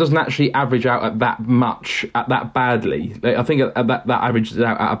 £1,000, that doesn't actually average out at that much, at that badly. I think that averages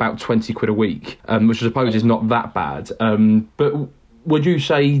out at about 20 quid a week, which I suppose is not that bad. But would you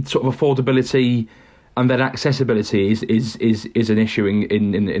say sort of affordability and then accessibility is an issue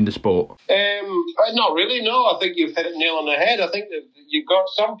in the sport? Not really. No, I think you've hit it nail on the head. I think that you've got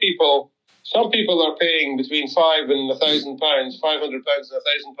some people. Some people are paying between £500 and £1,000, £500 and £1,000 for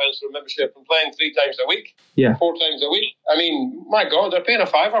a membership, and playing 3 times a week, 4 times a week. I mean, my God, they're paying a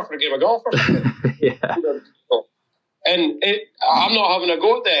 £5 for a game of golf or something. Yeah. And I'm not having a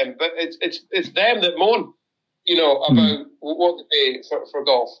go at them, but it's them that moan, about what they pay for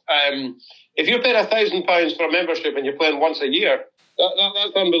golf. If you're paying £1,000 for a membership and you're playing once a year,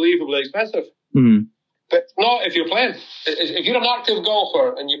 that's unbelievably expensive. Mm. But not if you're playing. If you're an active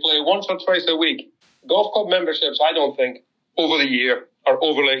golfer and you play once or twice a week, golf club memberships, I don't think, over the year are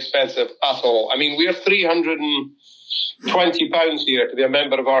overly expensive at all. I mean, we're £320 here to be a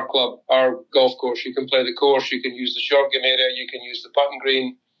member of our club, our golf course. You can play the course, you can use the short game area, you can use the putting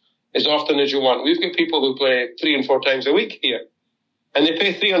green as often as you want. We've got people who play 3 and 4 times a week here, and they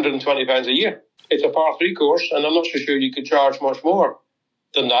pay £320 a year. It's a par 3 course, and I'm not so sure you could charge much more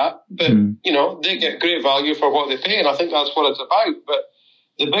than that. But, they get great value for what they pay, and I think that's what it's about. But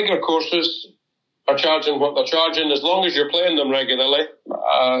the bigger courses are charging what they're charging. As long as you're playing them regularly,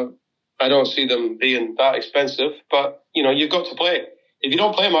 I don't see them being that expensive. But, you've got to play. If you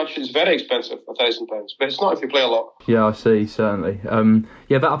don't play much, it's very expensive, £1,000. But it's not if you play a lot. Yeah, I see, certainly.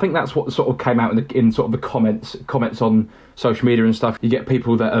 I think that's what sort of came out in sort of the comments on social media and stuff. You get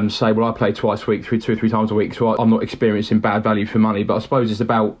people that say, well, I play twice a week, two or three times a week, so I'm not experiencing bad value for money. But I suppose it's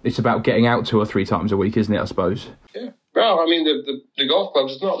about getting out 2 or 3 times a week, isn't it, I suppose? Yeah. Well, I mean, the golf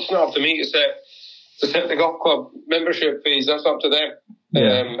clubs, it's not up to me to set the golf club membership fees. That's up to them.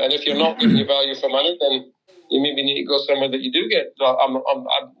 Yeah. And if you're not getting your value for money, then you maybe need to go somewhere that you do get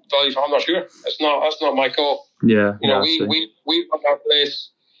value for. I'm not sure. That's not my call. Yeah. We run our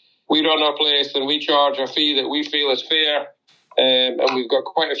place. We run our place, and we charge a fee that we feel is fair. And we've got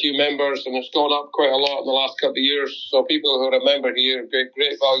quite a few members, and it's gone up quite a lot in the last couple of years. So people who are a member here get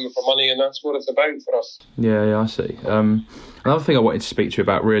great value for money, and that's what it's about for us. Yeah, I see. Another thing I wanted to speak to you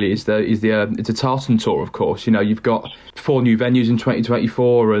about really is the Tartan Tour, of course. You've got 4 new venues in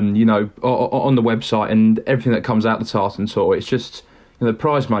 2024, and on the website and everything that comes out the Tartan Tour, it's just the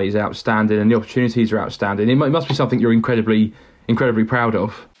prize money is outstanding and the opportunities are outstanding. It must be something you're incredibly proud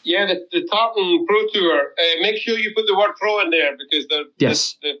of. Yeah, the Tartan Pro Tour. Make sure you put the word pro in there, because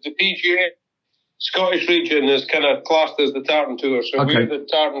the PGA Scottish region is kind of classed as the Tartan Tour. So we're the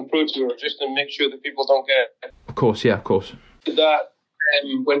Tartan Pro Tour, just to make sure that people don't get it. Of course, yeah, of course. That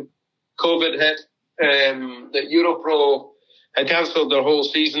when COVID hit, the Europro had cancelled their whole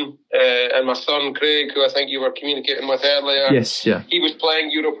season, and my son Craig, who I think you were communicating with earlier, yes, yeah, he was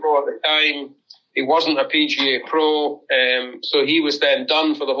playing Europro at the time. He wasn't a PGA pro, so he was then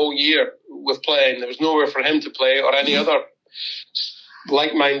done for the whole year with playing. There was nowhere for him to play, or any other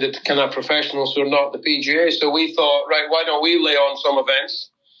like-minded kind of professionals who are not the PGA. So we thought, right, why don't we lay on some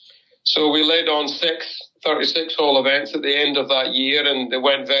events? So we laid on 6 36-hole events at the end of that year, and they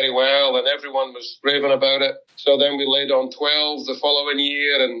went very well, and everyone was raving about it. So then we laid on 12 the following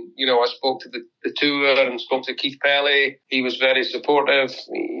year, and, I spoke to the tour and spoke to Keith Pelly. He was very supportive.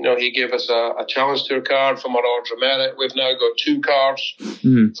 He gave us a Challenge Tour card from our Order of Merit. We've now got 2 cards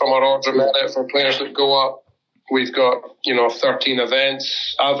from our Order of Merit for players that go up. We've got, 13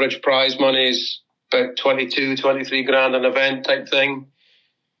 events. Average prize money's about 22, 23 grand an event type thing.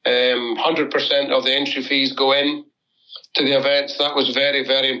 100% of the entry fees go in to the events. That was very,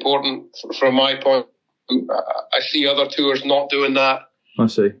 very important from my point. I see other tours not doing that. I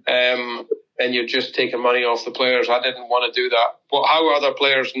see. And you're just taking money off the players. I didn't want to do that. But how other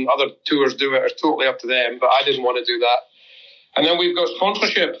players and other tours do it is totally up to them, but I didn't want to do that. And then we've got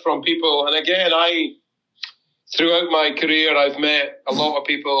sponsorship from people. And again, throughout my career, I've met a lot of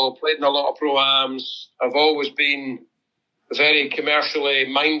people, played in a lot of pro-ams. I've always been very commercially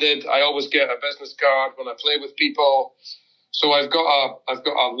minded. I always get a business card when I play with people. So I've got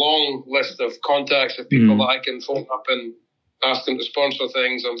a long list of contacts of people that I can phone up and ask them to sponsor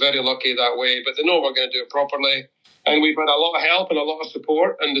things. I'm very lucky that way, but they know we're going to do it properly. And we've had a lot of help and a lot of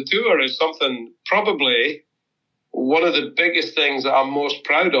support. And the tour is something, probably one of the biggest things that I'm most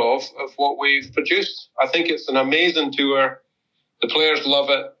proud of what we've produced. I think it's an amazing tour. The players love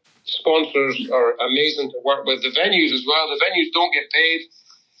it. Sponsors are amazing to work with. The venues as well. The venues don't get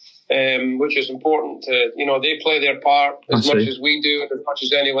paid, which is important. They play their part as much as we do, and as much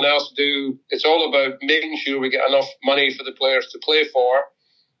as anyone else do. It's all about making sure we get enough money for the players to play for,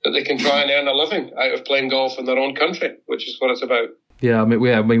 that they can try and earn a living out of playing golf in their own country, which is what it's about. Yeah, I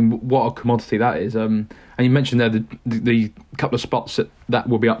mean, what a commodity that is. And you mentioned there the couple of spots that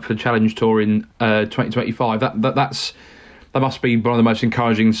will be up for the Challenge Tour in 2025. That must be one of the most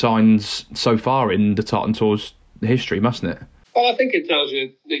encouraging signs so far in the Tartan Tour's history, mustn't it? Well, I think it tells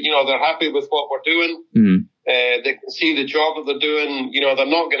you that, they're happy with what we're doing. They can see the job that they're doing. They're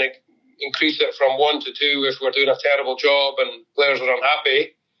not going to increase it from 1 to 2 if we're doing a terrible job and players are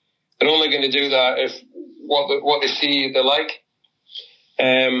unhappy. They're only going to do that if what they see they like.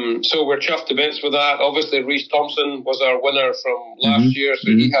 So we're chuffed to bits with that. Obviously, Reece Thompson was our winner from last year,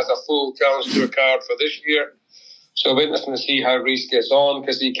 so he has a full Challenge Tour card for this year. So we're interesting to see how Reece gets on,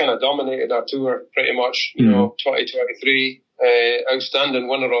 because he kind of dominated our tour pretty much, 2023. Outstanding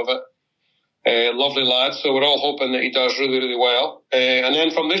winner of it. Lovely lad. So we're all hoping that he does really, really well. And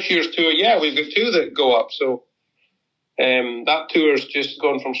then from this year's tour, we've got 2 that go up. So that tour's just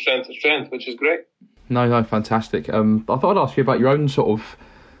gone from strength to strength, which is great. No, fantastic. I thought I'd ask you about your own sort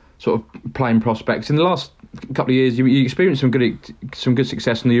of playing prospects. In the last couple of years, you experienced some good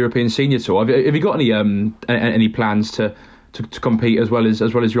success on the European Senior Tour. Have you got any plans to compete as well as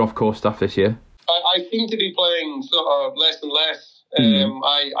your off course stuff this year? I seem to be playing sort of less and less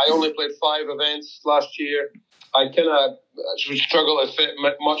I only played 5 events last year. I kind of struggle to fit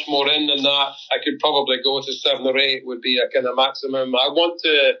much more in than that. I could probably go to 7 or 8 would be a kind of maximum. I want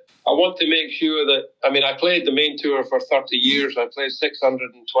to make sure that, I played the main tour for 30 years. I played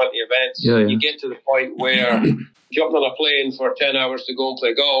 620 events. Yeah. You get to the point where jumping on a plane for 10 hours to go and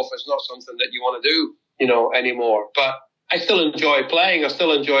play golf is not something that you want to do, anymore. But I still enjoy playing. I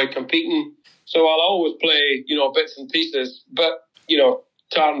still enjoy competing. So I'll always play, bits and pieces. But,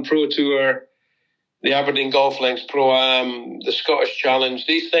 Tartan Pro Tour, the Aberdeen Golf Links Pro-Am, the Scottish Challenge,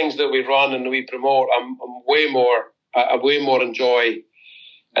 these things that we run and we promote, I way more enjoy,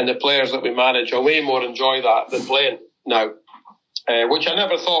 and the players that we manage, I way more enjoy that than playing now, which I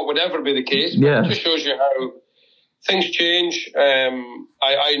never thought would ever be the case. But it just shows you how things change.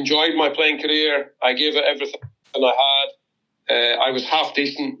 I enjoyed my playing career. I gave it everything I had. I was half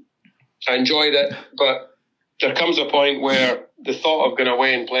decent. I enjoyed it, but there comes a point where the thought of going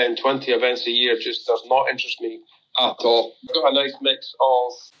away and playing 20 events a year just does not interest me at all. I've got a nice mix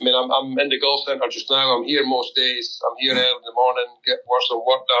of, I'm in the golf centre just now. I'm here most days. I'm here early in the morning, get some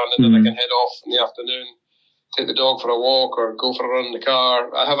work done, and then I can head off in the afternoon, take the dog for a walk or go for a run in the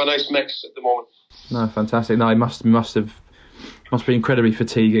car. I have a nice mix at the moment. No, fantastic. No, it must be incredibly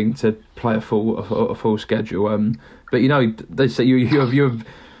fatiguing to play a full schedule. But they say you're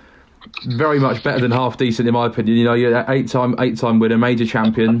very much better than half decent, in my opinion. You're an eight-time winner, major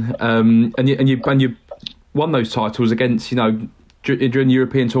champion, and you won those titles against during the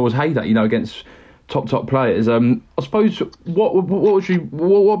European Tour's heyday. Against top players. I suppose what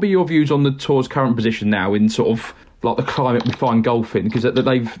would be your views on the tour's current position now in sort of like the climate we find golf in? Because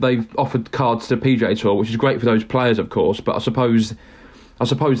they've offered cards to the PGA Tour, which is great for those players, of course. But I suppose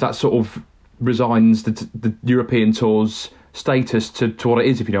that sort of resigns the European Tour's status to what it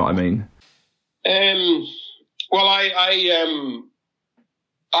is, if you know what I mean. Well, I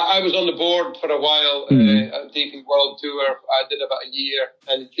was on the board for a while at DP World Tour. I did about a year,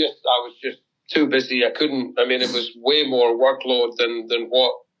 and I was just too busy. I couldn't. It was way more workload than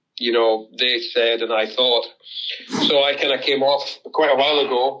what they said and I thought. So I kind of came off quite a while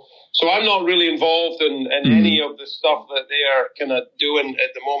ago. So I'm not really involved in any of the stuff that they are kind of doing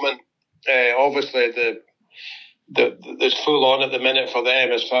at the moment. Obviously, there's full on at the minute for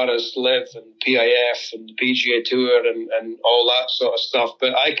them as far as LIV and PIF and the PGA Tour and all that sort of stuff.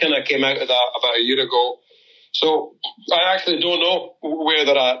 But I kind of came out of that about a year ago. So I actually don't know where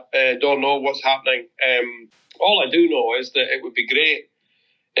they're at, don't know what's happening. All I do know is that it would be great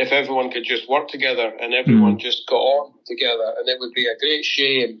if everyone could just work together and everyone just got on together. And it would be a great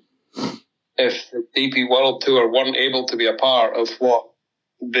shame if the DP World Tour weren't able to be a part of what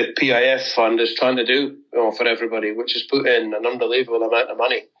the PIF fund is trying to do for everybody, which is put in an unbelievable amount of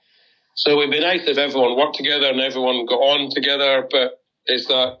money. So it would be nice if everyone worked together and everyone got on together, but is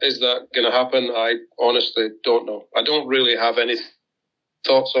that going to happen? I honestly don't know. I don't really have any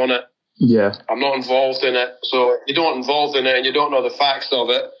thoughts on it. Yeah. I'm not involved in it. So if you're not involved in it and you don't know the facts of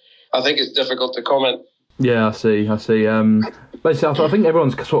it, I think it's difficult to comment. Yeah, I see. Basically, I think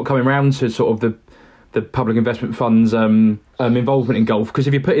everyone's sort of coming around to sort of the public investment funds involvement in golf, because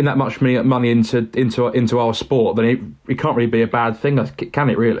if you're putting that much money into our sport, then it can't really be a bad thing, can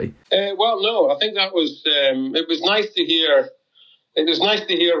it? Really? Well, no. I think that was it was nice to hear. It was nice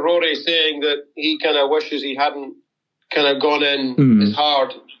to hear Rory saying that he kind of wishes he hadn't kind of gone in as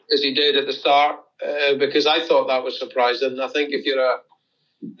hard as he did at the start, because I thought that was surprising. I think if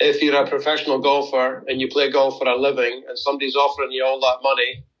you're a professional golfer and you play golf for a living and somebody's offering you all that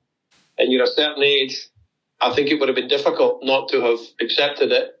money and you're a certain age, I think it would have been difficult not to have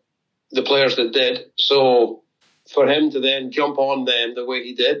accepted it, the players that did. So for him to then jump on them the way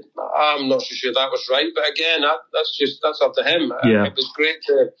he did, I'm not so sure that was right. But again, that's up to him. Yeah. It was great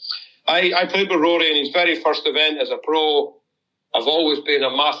I played with Rory in his very first event as a pro. I've always been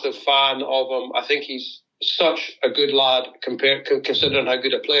a massive fan of him. I think he's such a good lad considering how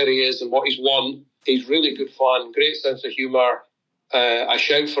good a player he is and what he's won. He's really good fun, great sense of humour. I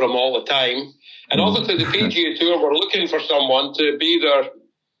shout for him all the time. And obviously the PGA Tour were looking for someone to be their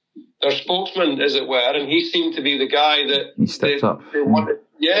spokesman, as it were, and he seemed to be the guy that he stepped up. They wanted.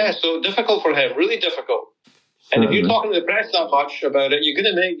 Yeah, so difficult for him, really difficult. And if you're talking to the press that much about it, you're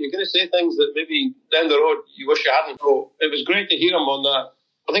going to say things that maybe down the road you wish you hadn't. So it was great to hear him on that.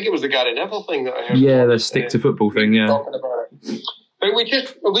 I think it was the Gary Neville thing that I heard. Yeah, the stick to football thing. Yeah, talking about it. But we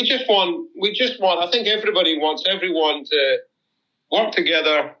just want. I think everybody wants everyone to work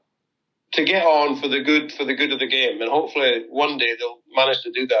together to get on for the good of the game, and hopefully one day they'll manage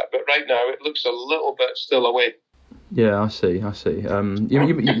to do that. But right now it looks a little bit still away. Yeah, I see.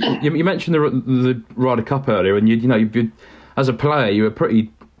 You mentioned the Ryder Cup earlier, and as a player, you were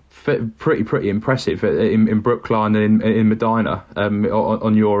pretty impressive in Brookline and in Medina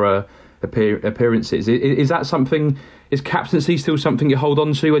on your appearances. Is that something? Is captaincy still something you hold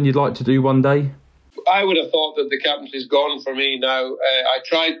on to and you'd like to do one day? I would have thought that the captaincy's gone for me now. I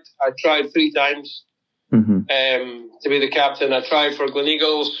tried 3 times to be the captain. I tried for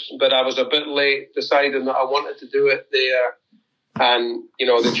Gleneagles, but I was a bit late deciding that I wanted to do it there. And, you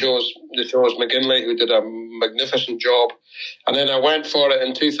know, they chose McGinley, who did a magnificent job. And then I went for it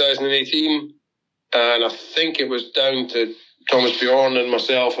in 2018, and I think it was down to Thomas Bjorn and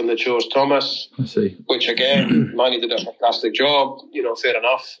myself, and they chose Thomas. I see. Which, again, Manny did a fantastic job, you know, fair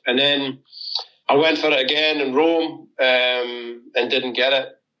enough. And then I went for it again in Rome and didn't get it.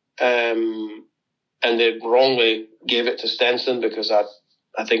 And they wrongly gave it to Stenson because I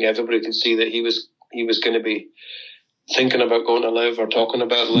think everybody could see that he was going to be thinking about going to Live or talking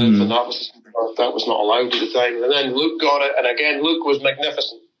about Live, and that was not allowed at the time. And then Luke got it, and again, Luke was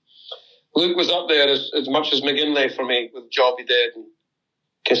magnificent. Luke was up there as much as McGinley for me with the job he did, and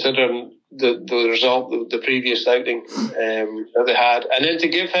considering the result of the previous outing that they had. And then to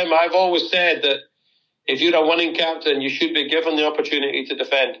give him, I've always said that if you're a winning captain, you should be given the opportunity to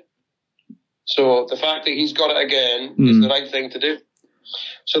defend. So the fact that he's got it again is the right thing to do.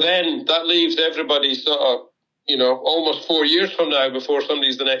 So then that leaves everybody sort of, you know, almost 4 years from now before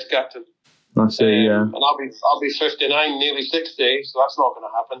somebody's the next captain. I see, yeah. And I'll be 59, nearly 60, so that's not going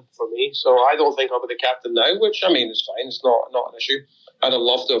to happen for me. So I don't think I'll be the captain now, which, I mean, is fine. It's not an issue. I'd have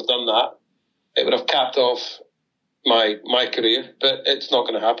loved to have done that. It would have capped off my career, but it's not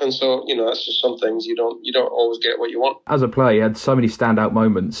going to happen. So, you know, that's just some things you don't always get what you want. As a player, you had so many standout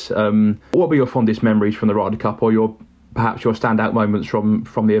moments. What were your fondest memories from the Ryder Cup, or perhaps your standout moments from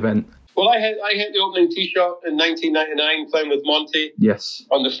the event? Well, I hit the opening tee shot in 1999 playing with Monty. Yes.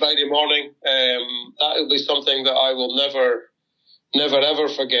 On the Friday morning. That will be something that I will never ever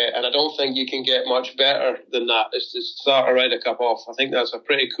forget, and I don't think you can get much better than that. It's to start a Ryder Cup off. I think that's a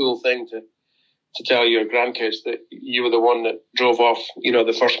pretty cool thing to tell your grandkids that you were the one that drove off, you know,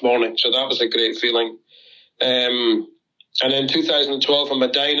 the first morning. So that was a great feeling. And then 2012 in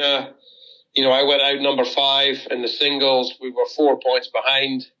Medina, you know, I went out number 5 in the singles. We were 4 points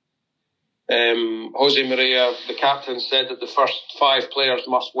behind. Jose Maria, the captain, said that the first 5 players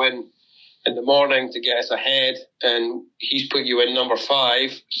must win in the morning to get us ahead, and he's put you in number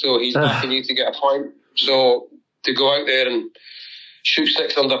 5, so he's backing you to get a point. So to go out there and shoot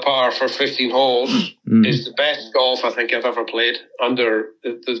 6 under par for 15 holes is the best golf I think I've ever played under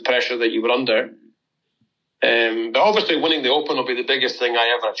the pressure that you were under. But obviously winning the Open will be the biggest thing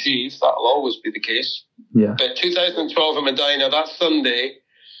I ever achieve. That'll always be the case. Yeah. But 2012 in Medina, that Sunday,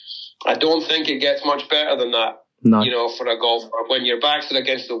 I don't think it gets much better than that. No. You know, for a golfer, when your backs are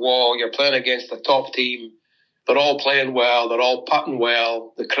against the wall, you're playing against the top team. They're all playing well. They're all putting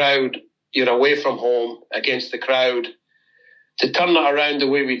well. The crowd, you're away from home against the crowd. To turn that around the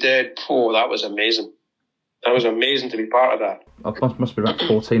way we did, that was amazing. That was amazing to be part of that. I must be about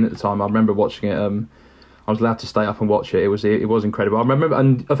 14 at the time. I remember watching it. I was allowed to stay up and watch it. It was incredible. I remember,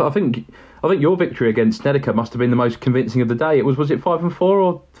 and I think your victory against Snedeker must have been the most convincing of the day. Was it 5-4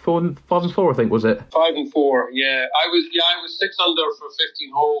 or 5-4? I think was it 5-4. Yeah, I was 6 under for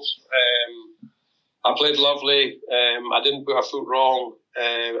 15 holes. I played lovely. I didn't put a foot wrong.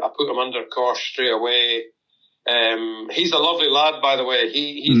 I put him under course straight away. He's a lovely lad, by the way.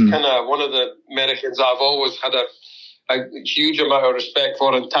 He's kind of one of the Americans I've always had a huge amount of respect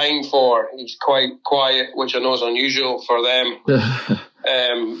for and time for. He's quite quiet, which I know is unusual for them.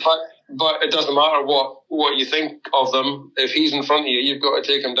 But it doesn't matter what you think of them. If he's in front of you, you've got to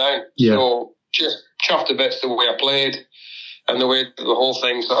take him down. Yeah. So just chuffed to bits the way I played and the way the whole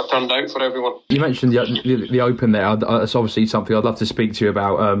thing sort of turned out for everyone. You mentioned the Open there. That's obviously something I'd love to speak to you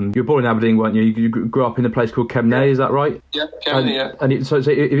about. You were born in Aberdeen, weren't you? You grew up in a place called Kemnay, is that right? Yeah, Kemnay, yeah. And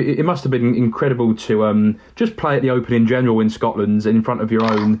it must have been incredible to just play at the Open in general in Scotland and in front of your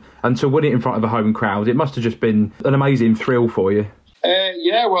own, and to win it in front of a home crowd. It must have just been an amazing thrill for you.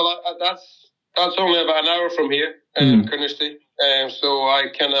 Yeah, well, that's only about an hour from here, Carnoustie. So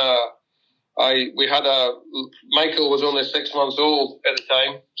Michael was only 6 months old at the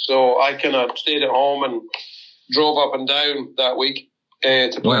time, so I kind of stayed at home and drove up and down that week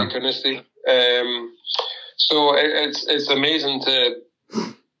to play at Carnoustie. So it's amazing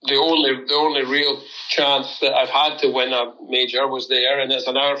the only real chance that I've had to win a major was there, and it's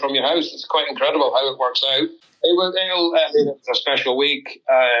an hour from your house. It's quite incredible how it works out. It was a special week.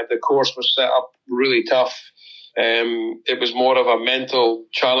 The course was set up really tough. It was more of a mental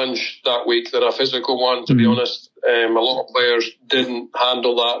challenge that week than a physical one, to be honest. A lot of players didn't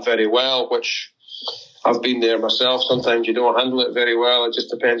handle that very well, which I've been there myself. Sometimes you don't handle it very well. It just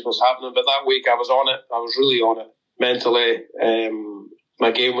depends what's happening. But that week I was on it. I was really on it mentally.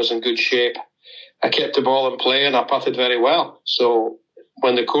 My game was in good shape. I kept the ball in play and I putted very well. So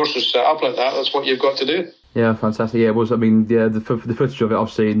when the course is set up like that, that's what you've got to do. Yeah, fantastic. Yeah, it was. I mean, the footage of it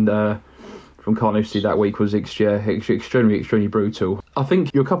I've seen from Carnoustie that week was extremely brutal. I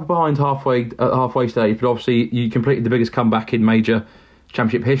think you're a couple behind halfway stage, but obviously you completed the biggest comeback in major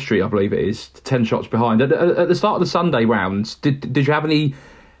championship history, I believe it is, 10 shots behind. At the start of the Sunday rounds, did you have any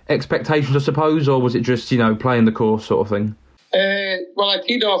expectations, I suppose, or was it just, playing the course sort of thing? Well, I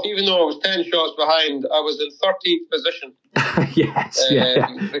teed off, even though I was 10 shots behind, I was in 13th position. Yes,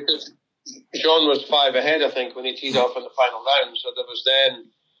 because Jean was 5 ahead, I think, when he teed off in the final round. So there was then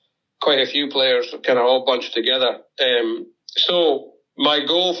quite a few players kind of all bunched together. So my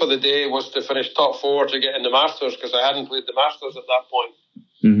goal for the day was to finish top 4 to get in the Masters, because I hadn't played the Masters at that point.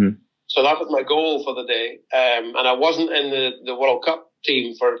 Mm-hmm. So that was my goal for the day. And I wasn't in the World Cup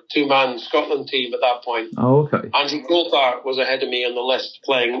team for 2-man Scotland team at that point. Oh, okay. Andrew Coulthard was ahead of me on the list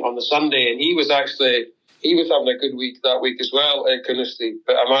playing on the Sunday, and he was having a good week that week as well at Carnoustie,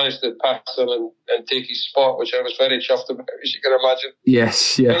 but I managed to pass him and take his spot, which I was very chuffed about, as you can imagine. Yes.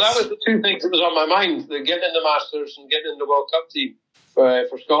 So that was the two things that was on my mind, getting in the Masters and getting in the World Cup team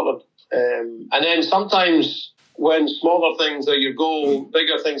for Scotland. And then sometimes when smaller things are your goal,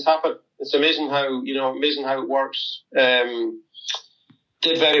 bigger things happen. It's amazing how it works.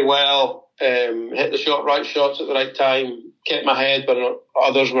 Did very well, hit the right shots at the right time, kept my head when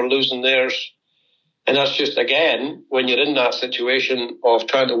others were losing theirs. And that's just, again, when you're in that situation of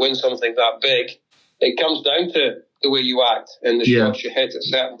trying to win something that big, it comes down to the way you act and the shots you hit at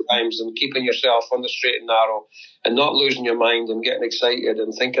certain times, and keeping yourself on the straight and narrow and not losing your mind and getting excited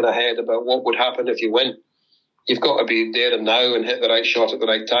and thinking ahead about what would happen if you win. You've got to be there and now and hit the right shot at the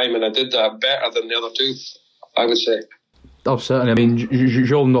right time. And I did that better than the other two, I would say. Oh, certainly. I mean,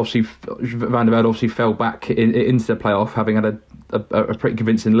 Jean Van der Velde obviously fell back into the playoff, having had a pretty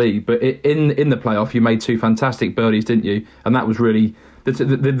convincing lead. But in the playoff, you made 2 fantastic birdies, didn't you? And that was really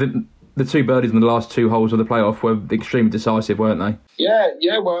the 2 birdies in the last 2 holes of the playoff were extremely decisive, weren't they?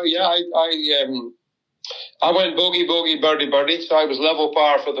 Yeah. Well, I went bogey, birdie. So I was level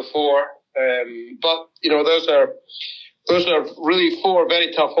par for the 4. But those are really 4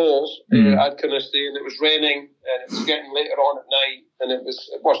 very tough holes at Carnoustie, and it was raining and it was getting later on at night, and it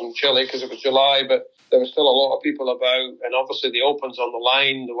wasn't chilly because it was July, but there was still a lot of people about, and obviously the Open's on the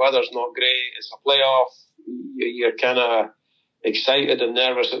line, the weather's not great, it's a playoff, you're kind of excited and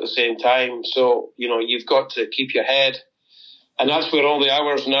nervous at the same time, so you've got to keep your head, and that's where all the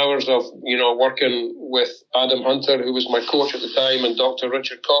hours and hours of working with Adam Hunter, who was my coach at the time, and Dr.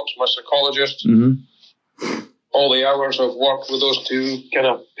 Richard Cox, my psychologist. Mm-hmm. All the hours of work with those two kind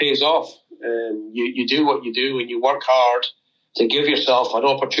of pays off. You do what you do and you work hard to give yourself an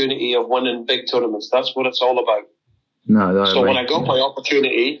opportunity of winning big tournaments. That's what it's all about. So when I got my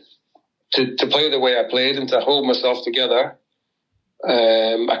opportunity to play the way I played and to hold myself together,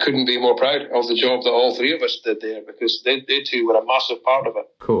 I couldn't be more proud of the job that all 3 of us did there, because they too were a massive part of it.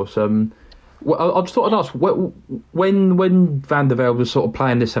 Of course. Well, I just thought I'd ask, when Van der Velde was sort of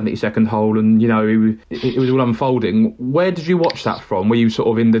playing this 72nd hole and, it was all unfolding, where did you watch that from? Were you sort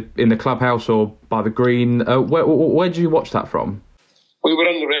of in the clubhouse or by the green? Where did you watch that from? We were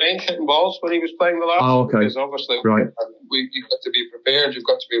on the range hitting balls when he was playing the last. Oh, okay. Because obviously you've got to be prepared, you've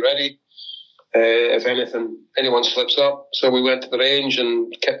got to be ready if anyone slips up. So we went to the range,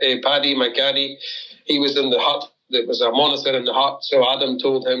 and Paddy, my caddy, he was in the hut. There was a monitor in the hut, so Adam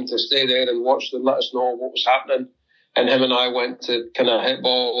told him to stay there and watch and let us know what was happening. And him and I went to kind of hit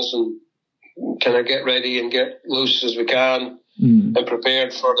balls and kind of get ready and get loose as we can and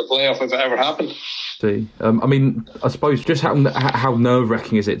prepared for the playoff if it ever happened. See, I mean, I suppose just how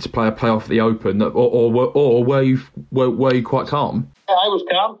nerve-wracking is it to play a playoff at the Open, or were you quite calm? Yeah, I was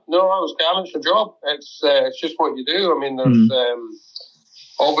calm. No, I was calm. It's your job. It's just what you do. I mean, there's.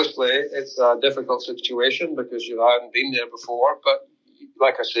 Obviously, it's a difficult situation because you haven't been there before. But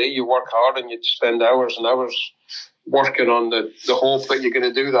like I say, you work hard and you spend hours and hours working on the hope that you're going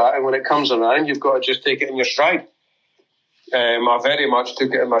to do that. And when it comes around, you've got to just take it in your stride. I very much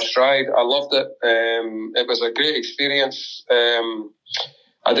took it in my stride. I loved it. It was a great experience.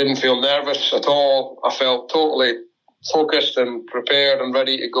 I didn't feel nervous at all. I felt totally focused and prepared and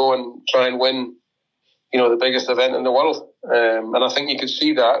ready to go and try and win, the biggest event in the world. And I think you could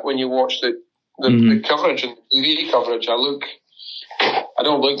see that when you watch the coverage and TV coverage. I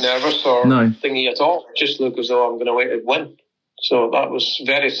don't look nervous or thingy at all. I just look as though I'm going to wait and win. So that was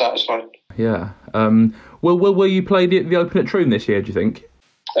very satisfying. Yeah. Will you play the Open at Troon this year, do you think?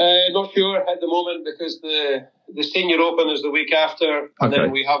 Not sure at the moment because the Senior Open is the week after, and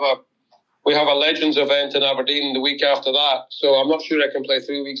then we have a Legends event in Aberdeen the week after that. So I'm not sure I can play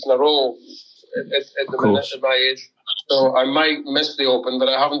 3 weeks in a row at the minute at my age. So I might miss the Open, but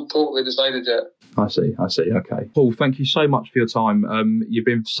I haven't totally decided yet. I see. Okay. Paul, thank you so much for your time. You've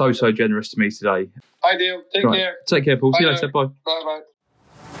been so generous to me today. Hi, Dale. Take care. Take care, Paul. See you later. Bye. Bye.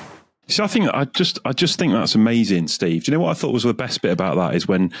 So I just think that's amazing, Steve. Do you know what I thought was the best bit about that is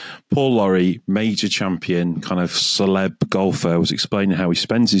when Paul Lawrie, major champion, kind of celeb golfer, was explaining how he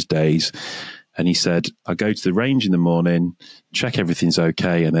spends his days. And he said, I go to the range in the morning, check everything's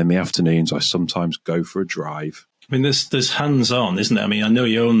okay. And then in the afternoons, I sometimes go for a drive. I mean, there's hands-on, isn't it? I mean, I know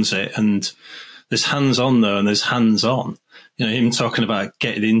he owns it, and there's hands-on though, and there's hands-on. You know, him talking about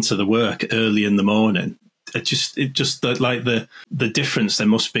getting into the work early in the morning. It just like the difference there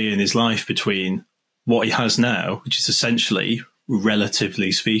must be in his life between what he has now, which is essentially,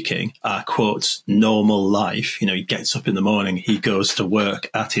 relatively speaking, quotes, normal life. You know, he gets up in the morning, he goes to work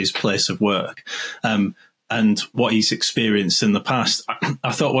at his place of work. And what he's experienced in the past.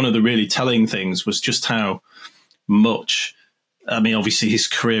 I thought one of the really telling things was just how much, I mean, obviously his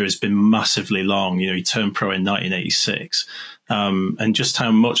career has been massively long. You know, he turned pro in 1986. And just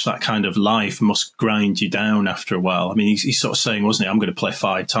how much that kind of life must grind you down after a while. I mean, he's sort of saying, wasn't he, I'm going to play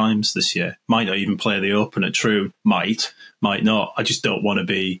 5 times this year. Might not even play the Open at Troon. Might not. I just don't want to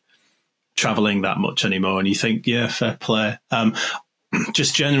be travelling that much anymore. And you think, yeah, fair play.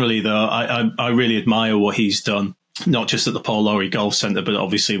 Just generally, though, I really admire what he's done. Not just at the Paul Lawrie Golf Centre, but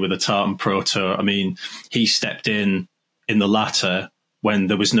obviously with the Tartan Pro Tour. I mean, he stepped in the latter when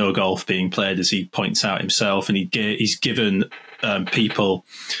there was no golf being played, as he points out himself, and he's given people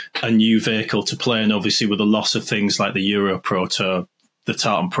a new vehicle to play. And obviously with the loss of things like the Euro Pro Tour, the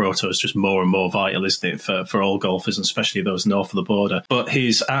Tartan Pro Tour is just more and more vital, isn't it, for all golfers, and especially those north of the border. But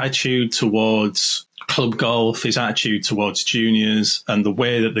his attitude towards club golf, his attitude towards juniors, and the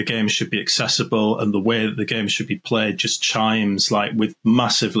way that the game should be accessible and the way that the game should be played just chimes like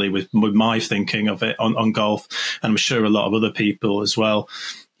massively with my thinking of it on golf, and I'm sure a lot of other people as well.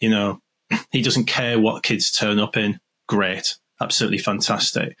 You know, he doesn't care what kids turn up in. Great. Absolutely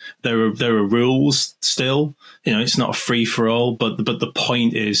fantastic. There are rules still. You know, it's not a free for all, but the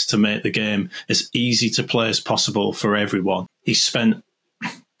point is to make the game as easy to play as possible for everyone. He's spent,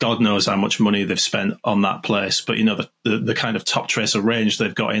 God knows how much money they've spent on that place, but you know, the kind of top tracer range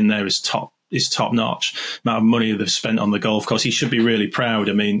they've got in there is top notch. Amount of money they've spent on the golf course. He should be really proud.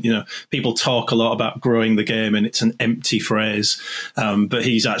 I mean, you know, people talk a lot about growing the game and it's an empty phrase, but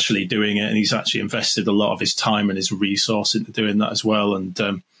he's actually doing it, and he's actually invested a lot of his time and his resource into doing that as well.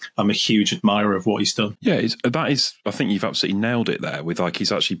 And I'm a huge admirer of what he's done. Yeah, I think you've absolutely nailed it there with like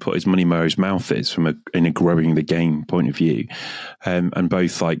he's actually put his money where his mouth is in a growing the game point of view. And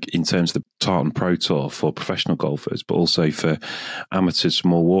both like in terms of the Tartan Pro Tour for professional golfers, but also for amateurs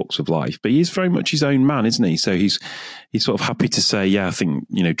from all walks of life. But he is very much his own man, isn't he? So he's sort of happy to say, yeah, I think,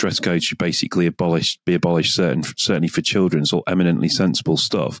 you know, dress code should basically be abolished certainly for children. It's all eminently sensible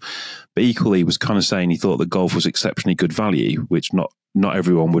stuff. But equally, he was kind of saying he thought that golf was exceptionally good value, which not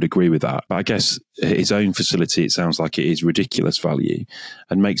everyone would agree with that. But I guess his own facility, it sounds like it is ridiculous value,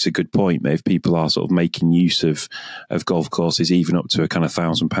 and makes a good point that if people are sort of making use of golf courses, even up to a kind of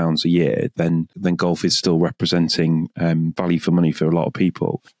 £1,000 a year, then golf is still representing value for money for a lot of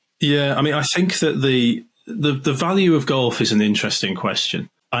people. Yeah, I mean, I think that the value of golf is an interesting question.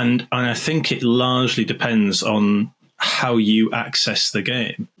 And I think it largely depends on how you access the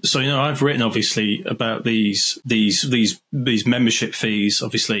game. So, you know, I've written obviously about these membership fees.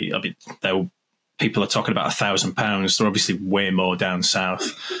 Obviously, I mean, people are talking about £1,000. They're obviously way more down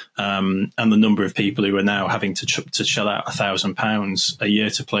south, and the number of people who are now having to shell out £1,000 a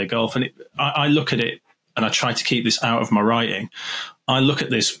year to play golf. And I look at it, and I try to keep this out of my writing. I look at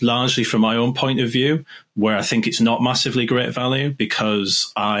this largely from my own point of view, where I think it's not massively great value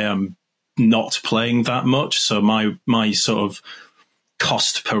because I am not playing that much. So my sort of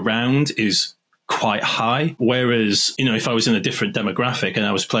cost per round is quite high. Whereas, you know, if I was in a different demographic and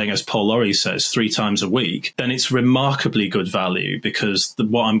I was playing, as Paul Lawrie says, 3 times a week, then it's remarkably good value because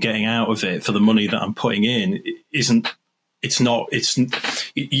what I'm getting out of it for the money that I'm putting in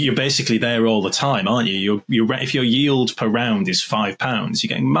you're basically there all the time, aren't you? If your yield per round is £5, you're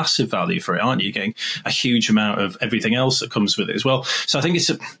getting massive value for it, aren't you? You're getting a huge amount of everything else that comes with it as well. So I think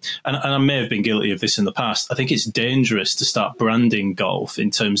and I may have been guilty of this in the past, I think it's dangerous to start branding golf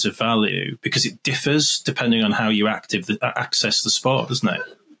in terms of value because it differs depending on how you access the sport, doesn't it?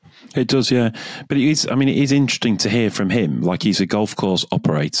 It does, yeah. But it is interesting to hear from him. Like, he's a golf course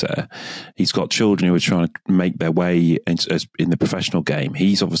operator. He's got children who are trying to make their way in the professional game.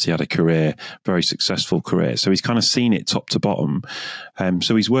 He's obviously had a career, very successful career. So he's kind of seen it top to bottom.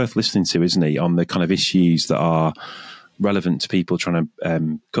 So he's worth listening to, isn't he, on the kind of issues that are relevant to people trying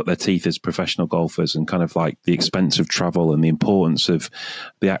to cut their teeth as professional golfers, and kind of like the expense of travel and the importance of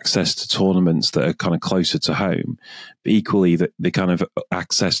the access to tournaments that are kind of closer to home, but equally the kind of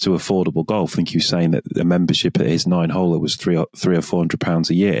access to affordable golf. I think he was saying that the membership at his 9-holer was £300 or £400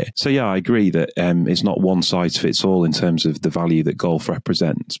 a year. So yeah, I agree that it's not one size fits all in terms of the value that golf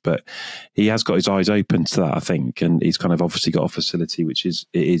represents, but he has got his eyes open to that, I think, and he's kind of obviously got a facility which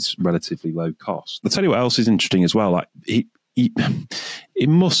is relatively low cost. I'll tell you what else is interesting as well. Like, it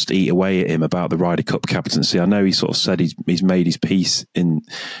must eat away at him about the Ryder Cup captaincy. I know he sort of said he's made his peace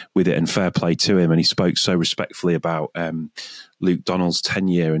with it, and fair play to him. And he spoke so respectfully about Luke Donald's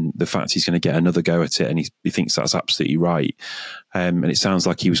tenure and the fact he's going to get another go at it, and he thinks that's absolutely right. And it sounds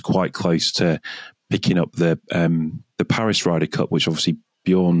like he was quite close to picking up the Paris Ryder Cup, which obviously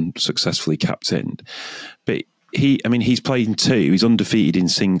Bjorn successfully captained. But he's played in two. He's undefeated in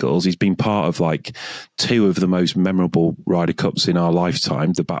singles. He's been part of like two of the most memorable Ryder Cups in our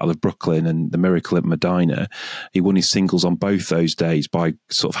lifetime, the Battle of Brooklyn and the Miracle at Medina. He won his singles on both those days by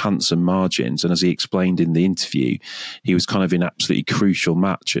sort of handsome margins. And as he explained in the interview, he was kind of in absolutely crucial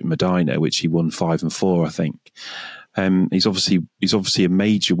match at Medina, which he won 5-4, I think. He's obviously a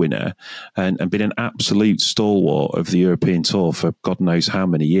major winner and been an absolute stalwart of the European Tour for God knows how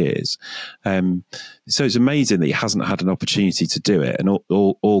many years. So it's amazing that he hasn't had an opportunity to do it, and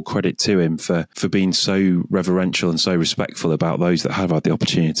all credit to him for being so reverential and so respectful about those that have had the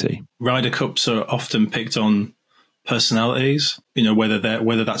opportunity. Ryder Cups are often picked on personalities, whether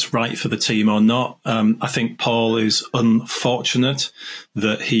that's right for the team or not. I think Paul is unfortunate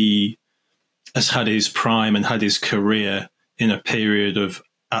that he has had his prime and had his career in a period of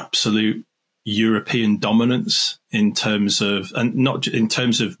absolute European dominance in terms of, and not in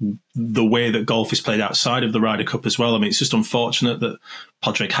terms of the way that golf is played outside of the Ryder Cup as well. I mean, it's just unfortunate that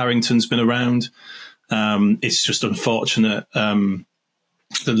Padraig Harrington's been around. It's just unfortunate that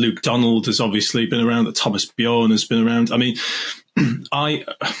Luke Donald has obviously been around, that Thomas Bjorn has been around. I mean,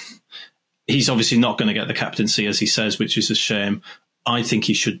 he's obviously not going to get the captaincy, as he says, which is a shame. I think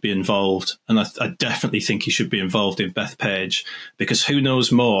he should be involved, and I definitely think he should be involved in Bethpage, because who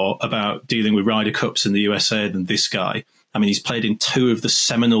knows more about dealing with Ryder Cups in the USA than this guy? I mean, he's played in two of the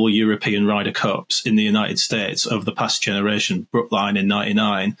seminal European Ryder Cups in the United States over the past generation, Brookline in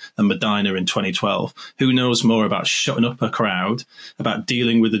 99 and Medina in 2012. Who knows more about shutting up a crowd, about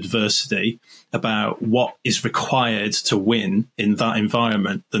dealing with adversity, about what is required to win in that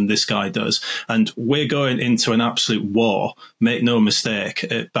environment than this guy does? And we're going into an absolute war, make no mistake,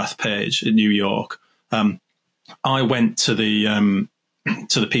 at Bethpage in New York. I went to the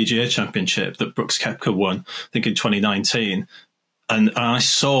PGA Championship that Brooks Koepka won, I think in 2019. And I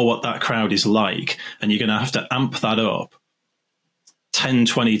saw what that crowd is like. And you're going to have to amp that up 10,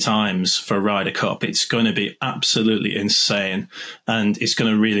 20 times for a Ryder Cup. It's going to be absolutely insane. And it's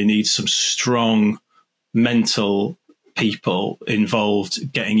going to really need some strong mental people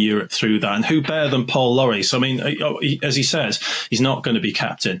involved getting Europe through that. And who better than Paul Lawrie? So, I mean, as he says, he's not going to be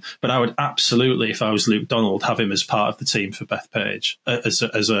captain, but I would absolutely, if I was Luke Donald, have him as part of the team for Bethpage as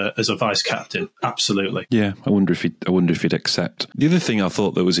a vice captain. Absolutely. Yeah, I wonder if he'd accept. The other thing I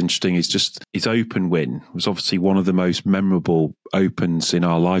thought that was interesting is just his Open win was obviously one of the most memorable Opens in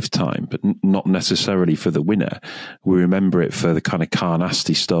our lifetime, but not necessarily for the winner. We remember it for the kind of car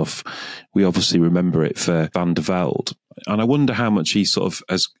nasty stuff. We obviously remember it for Van der Velde. And I wonder how much he sort of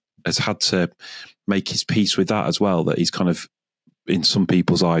has had to make his peace with that as well, that he's kind of, in some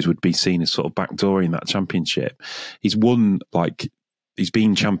people's eyes, would be seen as sort of backdooring that championship. He's won, he's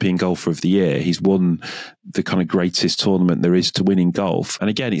been champion golfer of the year. He's won the kind of greatest tournament there is to win in golf. And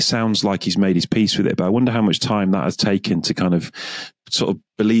again, it sounds like he's made his peace with it, but I wonder how much time that has taken to kind of sort of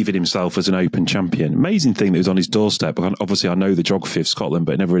believe in himself as an Open champion. Amazing thing that was on his doorstep. Obviously, I know the geography of Scotland,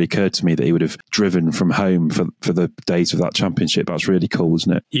 but it never really occurred to me that he would have driven from home for the days of that championship. That's really cool,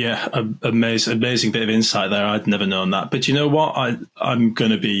 isn't it? Yeah, amazing bit of insight there. I'd never known that. But you know what? I'm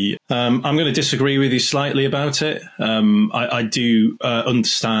going to disagree with you slightly about it. I do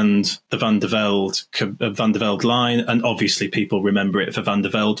understand the Van der Velde line, and obviously people remember it for Van der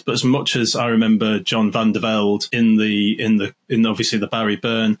Velde. But as much as I remember John Van der Velde in obviously the Barry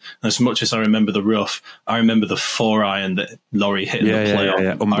Burn, and as much as I remember the rough, I remember the 4-iron that Lawrie hit in the playoff.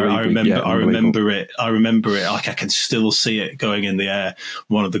 Yeah. I remember it. Like I can still see it going in the air.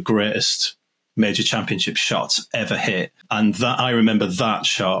 One of the greatest major championship shots ever hit. And that I remember that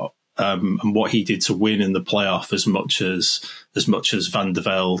shot and what he did to win in the playoff as much as Van der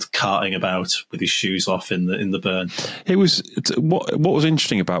Velde carting about with his shoes off in the burn. It was what was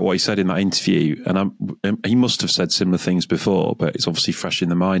interesting about what he said in that interview, and he must have said similar things before, but it's obviously fresh in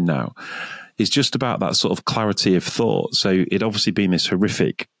the mind now. It's just about that sort of clarity of thought. So it'd obviously been this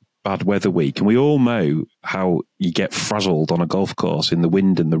horrific bad weather week, and we all know how you get frazzled on a golf course in the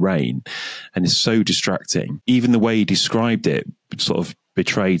wind and the rain, and it's so distracting. Even the way he described it sort of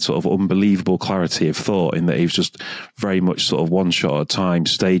betrayed sort of unbelievable clarity of thought, in that he was just very much sort of one shot at a time,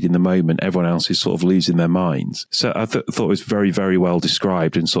 stayed in the moment. Everyone else is sort of losing their minds. So I thought it was very, very well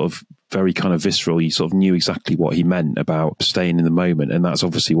described and sort of very kind of visceral. He sort of knew exactly what he meant about staying in the moment, and that's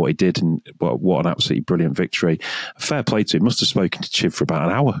obviously what he did. And what an absolutely brilliant victory! Fair play to him. Must have spoken to Chiv for about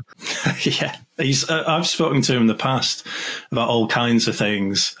an hour. Yeah, I've spoken to him in the past about all kinds of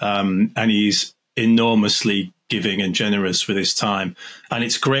things, and he's enormously giving and generous with his time, and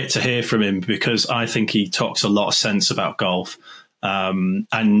it's great to hear from him, because I think he talks a lot of sense about golf.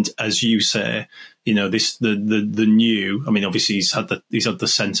 And as you say, you know, the new, I mean, obviously he's had the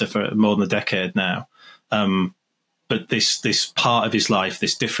centre for more than a decade now. But this part of his life,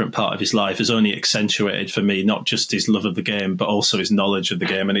 this different part of his life, has only accentuated for me not just his love of the game, but also his knowledge of the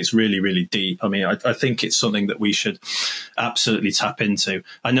game. And it's really, really deep. I mean, I think it's something that we should absolutely tap into.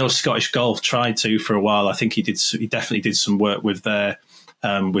 I know Scottish Golf tried to for a while. I think he definitely did some work with their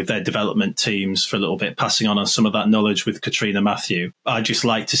development teams for a little bit, passing on some of that knowledge with Katrina Matthew. I'd just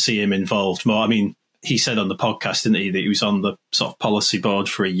like to see him involved more. I mean, he said on the podcast, didn't he, that he was on the sort of policy board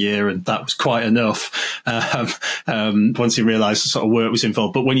for a year, and that was quite enough once he realised the sort of work was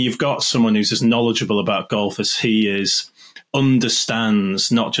involved. But when you've got someone who's as knowledgeable about golf as he is,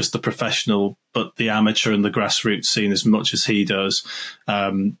 understands not just the professional but the amateur and the grassroots scene as much as he does,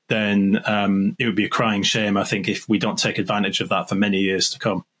 then it would be a crying shame, I think, if we don't take advantage of that for many years to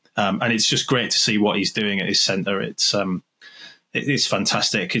come. And it's just great to see what he's doing at his centre. It's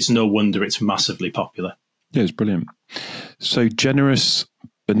fantastic. It's no wonder it's massively popular. Yeah, it's brilliant. So generous,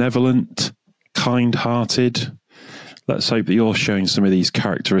 benevolent, kind-hearted. Let's hope that you're showing some of these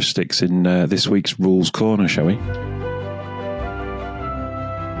characteristics in this week's Rules Corner, shall we?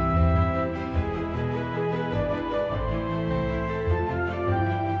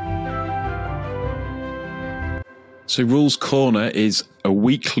 So Rules Corner is a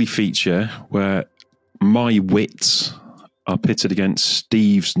weekly feature where my wits are pitted against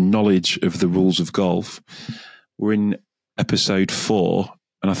Steve's knowledge of the rules of golf. We're in episode 4,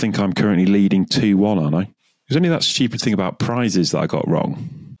 and I think I'm currently leading 2-1, aren't I? There's only that stupid thing about prizes that I got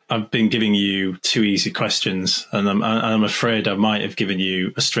wrong. I've been giving you 2 easy questions, and I'm afraid I might have given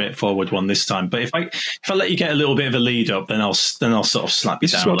you a straightforward one this time. But if I let you get a little bit of a lead up, then I'll sort of slap you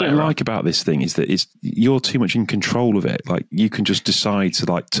down. This is what I don't like about this thing, is that you're too much in control of it. Like, you can just decide to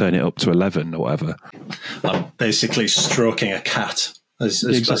like turn it up to 11 or whatever. I'm basically stroking a cat as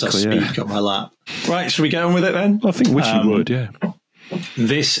I speak on my lap. Right, should we get on with it then? I think you would, yeah.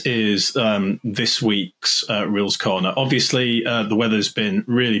 This is this week's Rules Corner. Obviously, the weather's been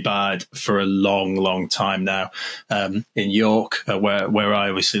really bad for a long, long time now. In York, where I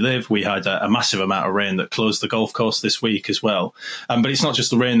obviously live, we had a massive amount of rain that closed the golf course this week as well. But it's not just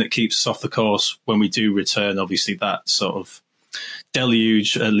the rain that keeps us off the course when we do return. Obviously, that sort of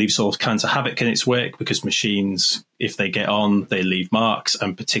deluge leaves all kinds of havoc in its wake, because machines, if they get on, they leave marks,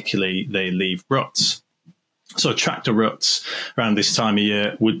 and particularly they leave ruts. So tractor ruts around this time of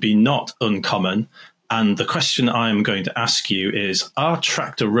year would be not uncommon. And the question I'm going to ask you is, are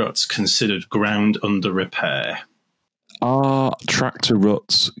tractor ruts considered ground under repair? Are tractor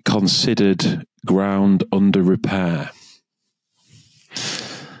ruts considered ground under repair?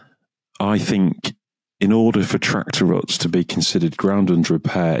 I think in order for tractor ruts to be considered ground under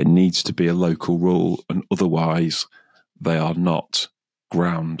repair, it needs to be a local rule, and otherwise they are not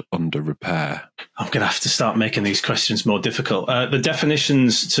ground under repair. I'm going to have to start making these questions more difficult. The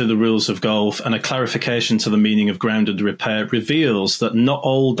definitions to the rules of golf and a clarification to the meaning of ground under repair reveals that not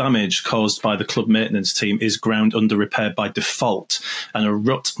all damage caused by the club maintenance team is ground under repair by default, and a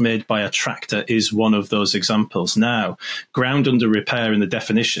rut made by a tractor is one of those examples. Now, ground under repair in the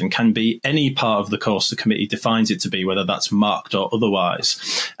definition can be any part of the course the committee defines it to be, whether that's marked or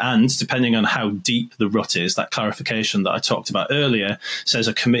otherwise. And depending on how deep the rut is, that clarification that I talked about earlier says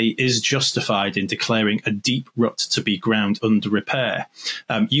a committee is justified in declaring a deep rut to be ground under repair.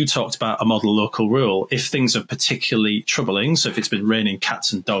 You talked about a model local rule. If things are particularly troubling, so if it's been raining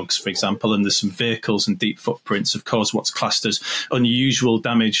cats and dogs, for example, and there's some vehicles and deep footprints have caused what's classed as unusual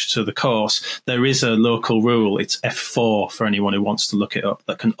damage to the course, there is a local rule, it's F4 for anyone who wants to look it up,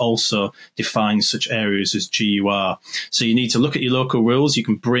 that can also define such areas as GUR. So you need to look at your local rules. You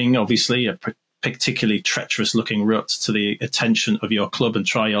can bring, obviously, a particularly treacherous-looking rut to the attention of your club and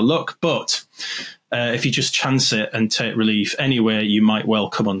try your luck. But if you just chance it and take relief anywhere, you might well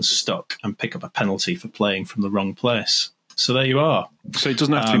come unstuck and pick up a penalty for playing from the wrong place. So there you are. So it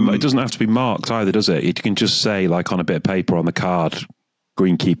doesn't have to be marked either, does it? You can just say, like on a bit of paper on the card,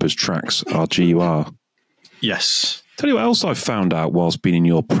 greenkeeper's tracks are GUR. Yes. Tell you what else I've found out whilst being in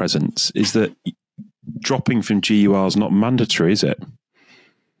your presence is that dropping from GUR is not mandatory, is it?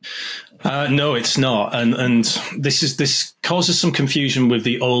 No, it's not, and this causes some confusion with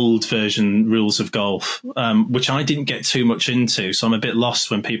the old version rules of golf, which I didn't get too much into, so I'm a bit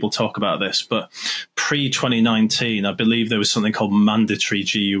lost when people talk about this. But pre-2019, I believe there was something called mandatory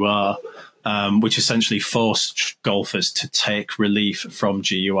GUR, which essentially forced golfers to take relief from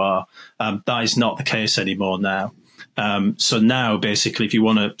GUR. That is not the case anymore now. So now, basically, if you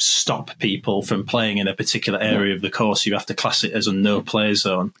want to stop people from playing in a particular area of the course, you have to class it as a no-play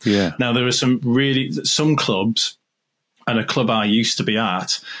zone. Yeah. Now, there are some clubs, and a club I used to be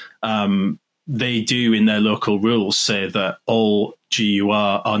at, they do in their local rules say that all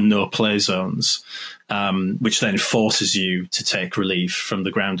GUR are no-play zones, which then forces you to take relief from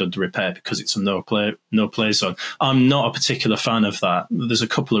the ground under repair because it's a no-play zone. I'm not a particular fan of that. There's a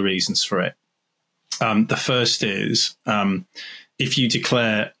couple of reasons for it. The first is if you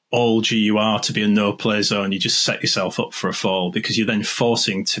declare all GUR to be a no-play zone, you just set yourself up for a fall because you're then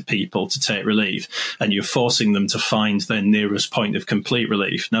forcing people to take relief and you're forcing them to find their nearest point of complete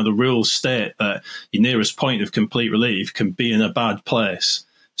relief. Now, the rules state that your nearest point of complete relief can be in a bad place.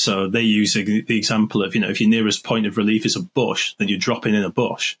 So they use the example of, if your nearest point of relief is a bush, then you're dropping in a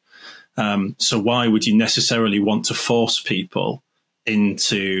bush. So why would you necessarily want to force people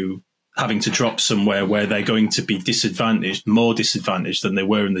into having to drop somewhere where they're going to be more disadvantaged than they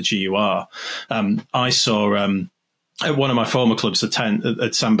were in the GUR. I saw at one of my former clubs, at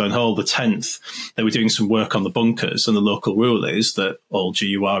Sandburn Hall, the 10th, they were doing some work on the bunkers, and the local rule is that all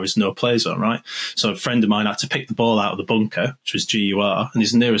GUR is no play zone, right? So a friend of mine had to pick the ball out of the bunker, which was GUR, and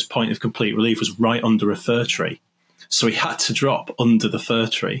his nearest point of complete relief was right under a fir tree. So he had to drop under the fir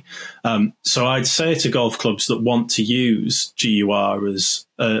tree. So I'd say to golf clubs that want to use GUR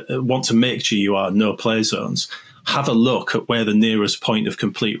want to make GUR no play zones, have a look at where the nearest point of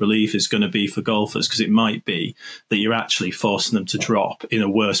complete relief is going to be for golfers, because it might be that you're actually forcing them to drop in a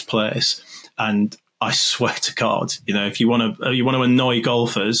worse place. And I swear to God, if you want to annoy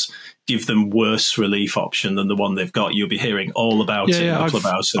golfers, give them worse relief option than the one they've got. You'll be hearing all about it in the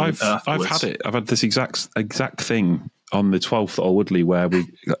clubhouse. I've had it. I've had this exact thing on the 12th at Woodley where we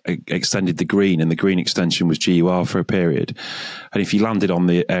extended the green, and the green extension was GUR for a period. And if you landed on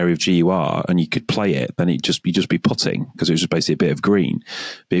the area of GUR and you could play it, then you'd just be putting, because it was just basically a bit of green.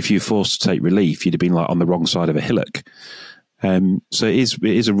 But if you were forced to take relief, you'd have been like on the wrong side of a hillock. So it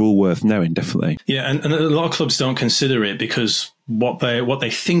is a rule worth knowing, definitely. Yeah, and a lot of clubs don't consider it because what they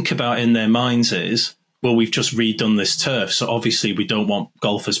think about in their minds is, well, we've just redone this turf, so obviously we don't want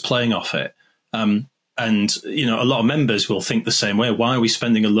golfers playing off it. And a lot of members will think the same way. Why are we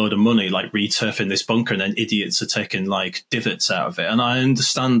spending a load of money like returfing this bunker, and then idiots are taking like divots out of it? And I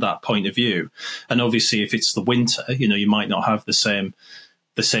understand that point of view. And obviously, if it's the winter, you might not have the same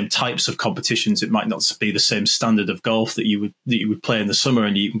types of competitions. It might not be the same standard of golf that you would play in the summer,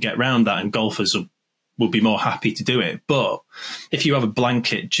 and you can get around that, and golfers will be more happy to do it. But if you have a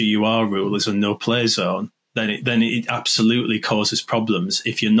blanket GUR rule as a no play zone, then it absolutely causes problems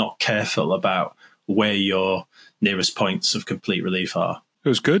if you're not careful about where your nearest points of complete relief are. It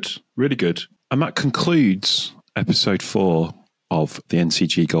was good, really good. And that concludes episode 4 of the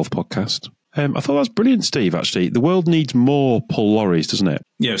NCG Golf Podcast. I thought that was brilliant, Steve, actually. The world needs more Paul Lawries, doesn't it?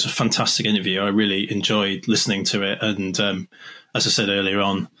 Yeah, it was a fantastic interview. I really enjoyed listening to it. And as I said earlier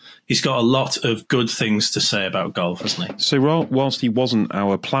on, he's got a lot of good things to say about golf, hasn't he? So whilst he wasn't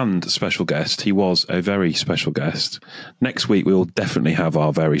our planned special guest, he was a very special guest. Next week, we will definitely have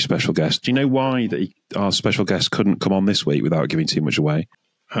our very special guest. Do you know why our special guest couldn't come on this week without giving too much away?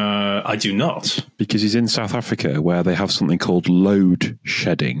 I do not. Because he's in South Africa, where they have something called load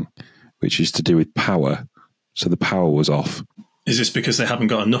shedding, which is to do with power. So the power was off. Is this because they haven't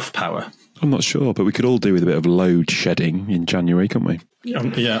got enough power? I'm not sure, but we could all do with a bit of load shedding in January, couldn't we?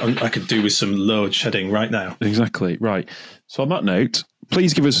 Yeah, I could do with some load shedding right now. Exactly, right. So on that note,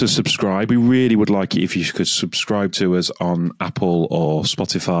 please give us a subscribe. We really would like it if you could subscribe to us on Apple or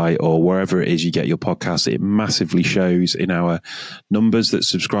Spotify or wherever it is you get your podcast. It massively shows in our numbers that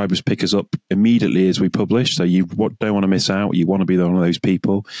subscribers pick us up immediately as we publish. So you don't want to miss out. You want to be one of those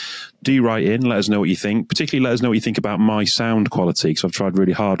people. Do write in. Let us know what you think. Particularly let us know what you think about my sound quality, because I've tried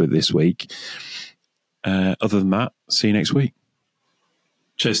really hard with it this week. Other than that, see you next week.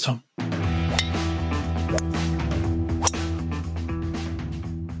 Cheers, Tom.